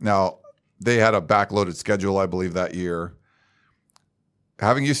back. Now, they had a backloaded schedule, I believe, that year.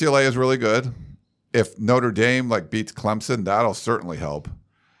 Having UCLA is really good. If Notre Dame beats Clemson, that'll certainly help.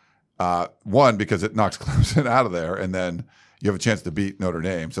 One, because it knocks Clemson out of there, and then you have a chance to beat Notre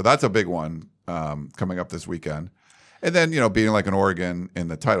Dame. So that's a big one coming up this weekend. And then, beating like an Oregon in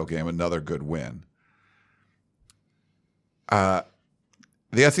the title game, another good win. The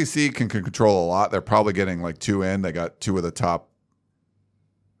SEC can control a lot. They're probably getting like 2 in. They got 2 of the top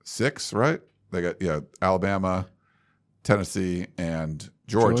 6, right? They got Alabama, Tennessee, and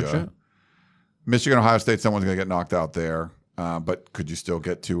Georgia. Michigan, Ohio State, someone's going to get knocked out there. But could you still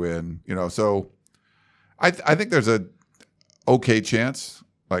get 2 in? So I think there's a okay chance.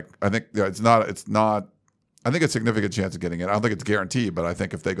 Like, I think it's not. I think a significant chance of getting it. I don't think it's guaranteed, but I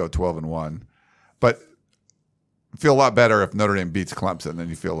think if they go 12-1, but feel a lot better if Notre Dame beats Clemson. Then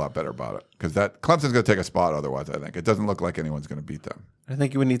you feel a lot better about it because that Clemson's going to take a spot. Otherwise, I think it doesn't look like anyone's going to beat them. I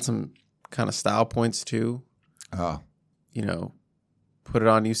think you would need some kind of style points too. Put it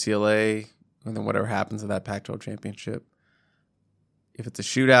on UCLA, and then whatever happens in that Pac-12 championship. If it's a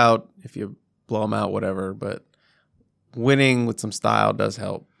shootout, if you blow them out, whatever. But winning with some style does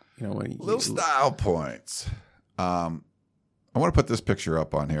help. Little style points. I want to put this picture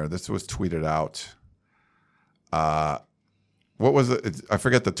up on here. This was tweeted out. What was it? I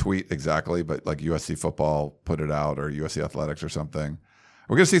forget the tweet exactly, but like USC football put it out or USC athletics or something.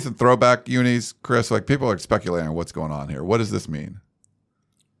 We're going to see some throwback unis, Chris. Like people are speculating on what's going on here. What does this mean?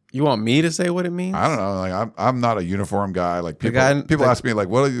 You want me to say what it means? I don't know. Like I'm not a uniform guy. Like people ask me like,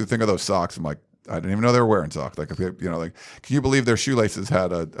 what do you think of those socks? I'm like, I didn't even know they were wearing socks. Like, can you believe their shoelaces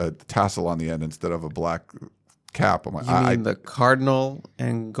had a tassel on the end instead of a black cap? I'm like, you mean the cardinal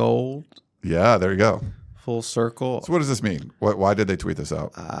and gold? Yeah, there you go. Full circle. So what does this mean? Why did they tweet this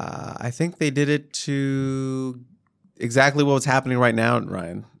out? I think they did it to exactly what's happening right now,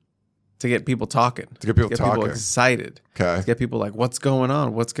 Ryan. To get people talking. To get people talking. People excited. Okay. To get people like, what's going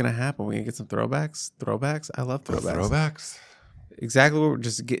on? What's going to happen? We going to get some throwbacks? Throwbacks? I love throwbacks. Throwbacks? Exactly what we're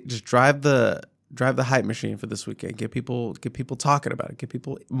just drive the hype machine for this weekend. Get people talking about it. Get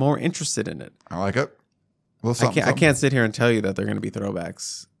people more interested in it. I like it. I can't sit here and tell you that they're going to be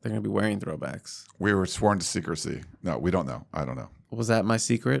throwbacks. They're going to be wearing throwbacks. We were sworn to secrecy. No, we don't know. I don't know. Was that my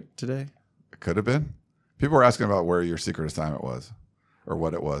secret today? It could have been. People were asking about where your secret assignment was or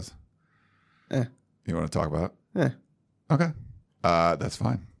what it was. You want to talk about it? Okay. That's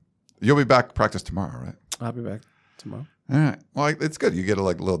fine. You'll be back practice tomorrow, right? I'll be back tomorrow. All right. Well, it's good. You get a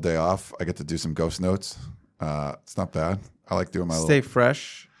little day off. I get to do some ghost notes. It's not bad. I like doing my stay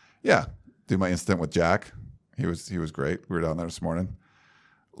fresh. Yeah. Do my instant with Jack. He was great. We were down there this morning.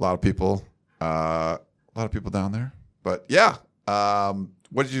 A lot of people down there. But yeah.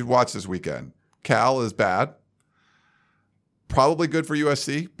 What did you watch this weekend? Cal is bad. Probably good for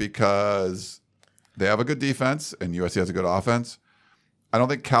USC because they have a good defense and USC has a good offense. I don't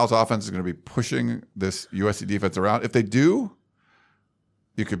think Cal's offense is going to be pushing this USC defense around. If they do,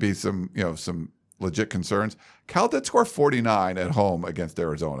 you could be some legit concerns. Cal did score 49 at home against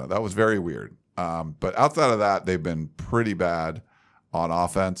Arizona. That was very weird. But outside of that, they've been pretty bad on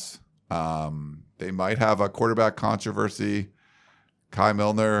offense. They might have a quarterback controversy. Kai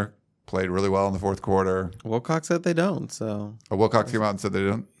Milner played really well in the fourth quarter. Wilcox said they don't. So Wilcox came out and said they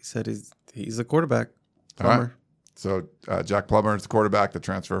don't. He said he's a quarterback. Plummer. All right. So Jack Plummer is the quarterback, the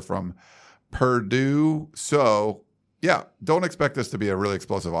transfer from Purdue. So yeah, don't expect this to be a really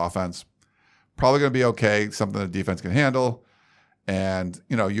explosive offense. Probably going to be okay. Something the defense can handle. And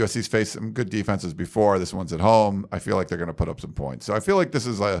USC's faced some good defenses before. This one's at home. I feel like they're going to put up some points. So I feel like this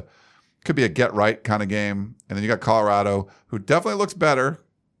is could be a get right kind of game. And then you got Colorado, who definitely looks better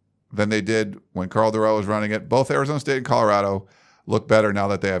than they did when Carl Durrell was running it. Both Arizona State and Colorado look better now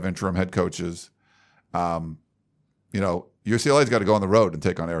that they have interim head coaches. UCLA's got to go on the road and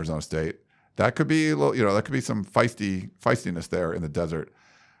take on Arizona State. That could be that could be some feistiness there in the desert.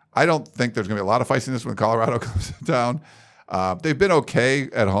 I don't think there's going to be a lot of feistiness when Colorado comes down. They've been okay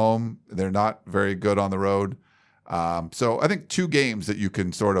at home. They're not very good on the road. So I think 2 games that you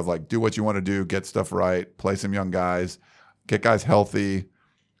can sort of do what you want to do, get stuff right, play some young guys, get guys healthy.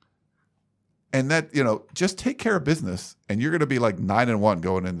 And that, just take care of business, and you're going to be 9-1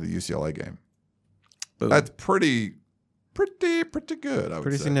 going into the UCLA game. Boom. That's pretty good, I would say.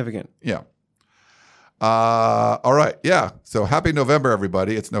 Pretty significant. Yeah. All right. Yeah. So happy November,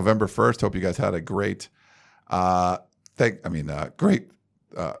 everybody. It's November 1st. Hope you guys had a great, great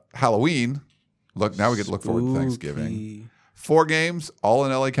Halloween. Look, now we get to look forward to Thanksgiving. 4 games, all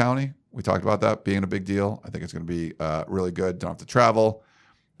in LA County. We talked about that being a big deal. I think it's going to be really good. Don't have to travel.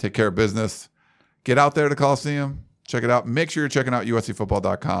 Take care of business. Get out there to Coliseum. Check it out. Make sure you're checking out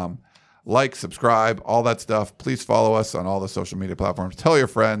USCfootball.com. Like, subscribe, all that stuff. Please follow us on all the social media platforms. Tell your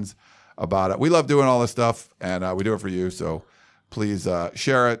friends about it. We love doing all this stuff, and we do it for you. So please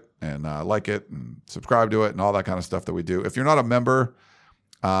share it and like it and subscribe to it and all that kind of stuff that we do. If you're not a member,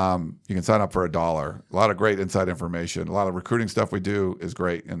 you can sign up for $1. A lot of great inside information. A lot of recruiting stuff we do is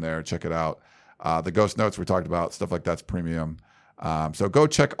great in there. Check it out. The Ghost Notes we talked about, stuff like that's premium. So go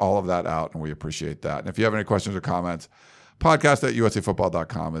check all of that out, and we appreciate that. And if you have any questions or comments,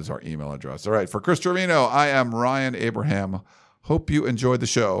 podcast@uscfootball.com is our email address. All right, for Chris Trevino, I am Ryan Abraham. Hope you enjoyed the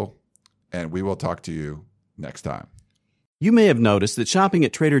show, and we will talk to you next time. You may have noticed that shopping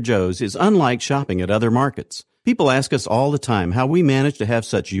at Trader Joe's is unlike shopping at other markets. People ask us all the time how we manage to have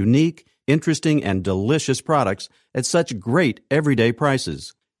such unique, interesting, and delicious products at such great everyday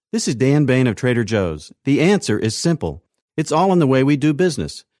prices. This is Dan Bain of Trader Joe's. The answer is simple. It's all in the way we do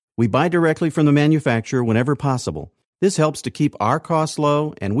business. We buy directly from the manufacturer whenever possible. This helps to keep our costs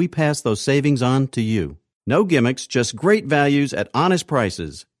low, and we pass those savings on to you. No gimmicks, just great values at honest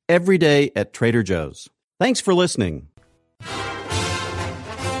prices. Every day at Trader Joe's. Thanks for listening.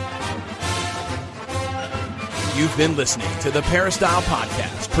 You've been listening to the Peristyle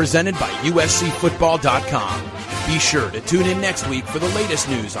Podcast, presented by USCFootball.com. Be sure to tune in next week for the latest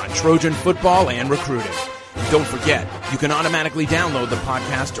news on Trojan football and recruiting. Don't forget, you can automatically download the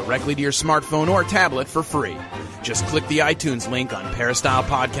podcast directly to your smartphone or tablet for free. Just click the iTunes link on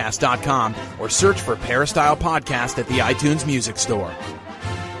peristylepodcast.com or search for Peristyle Podcast at the iTunes Music Store.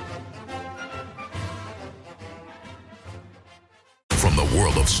 From the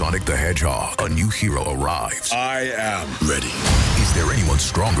world of Sonic the Hedgehog, a new hero arrives. I am ready. Is there anyone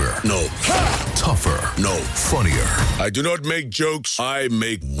stronger? No. Tougher? No. Funnier? I do not make jokes, I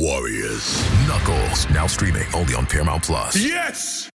make warriors. Knuckles, now streaming only on Paramount Plus. Yes!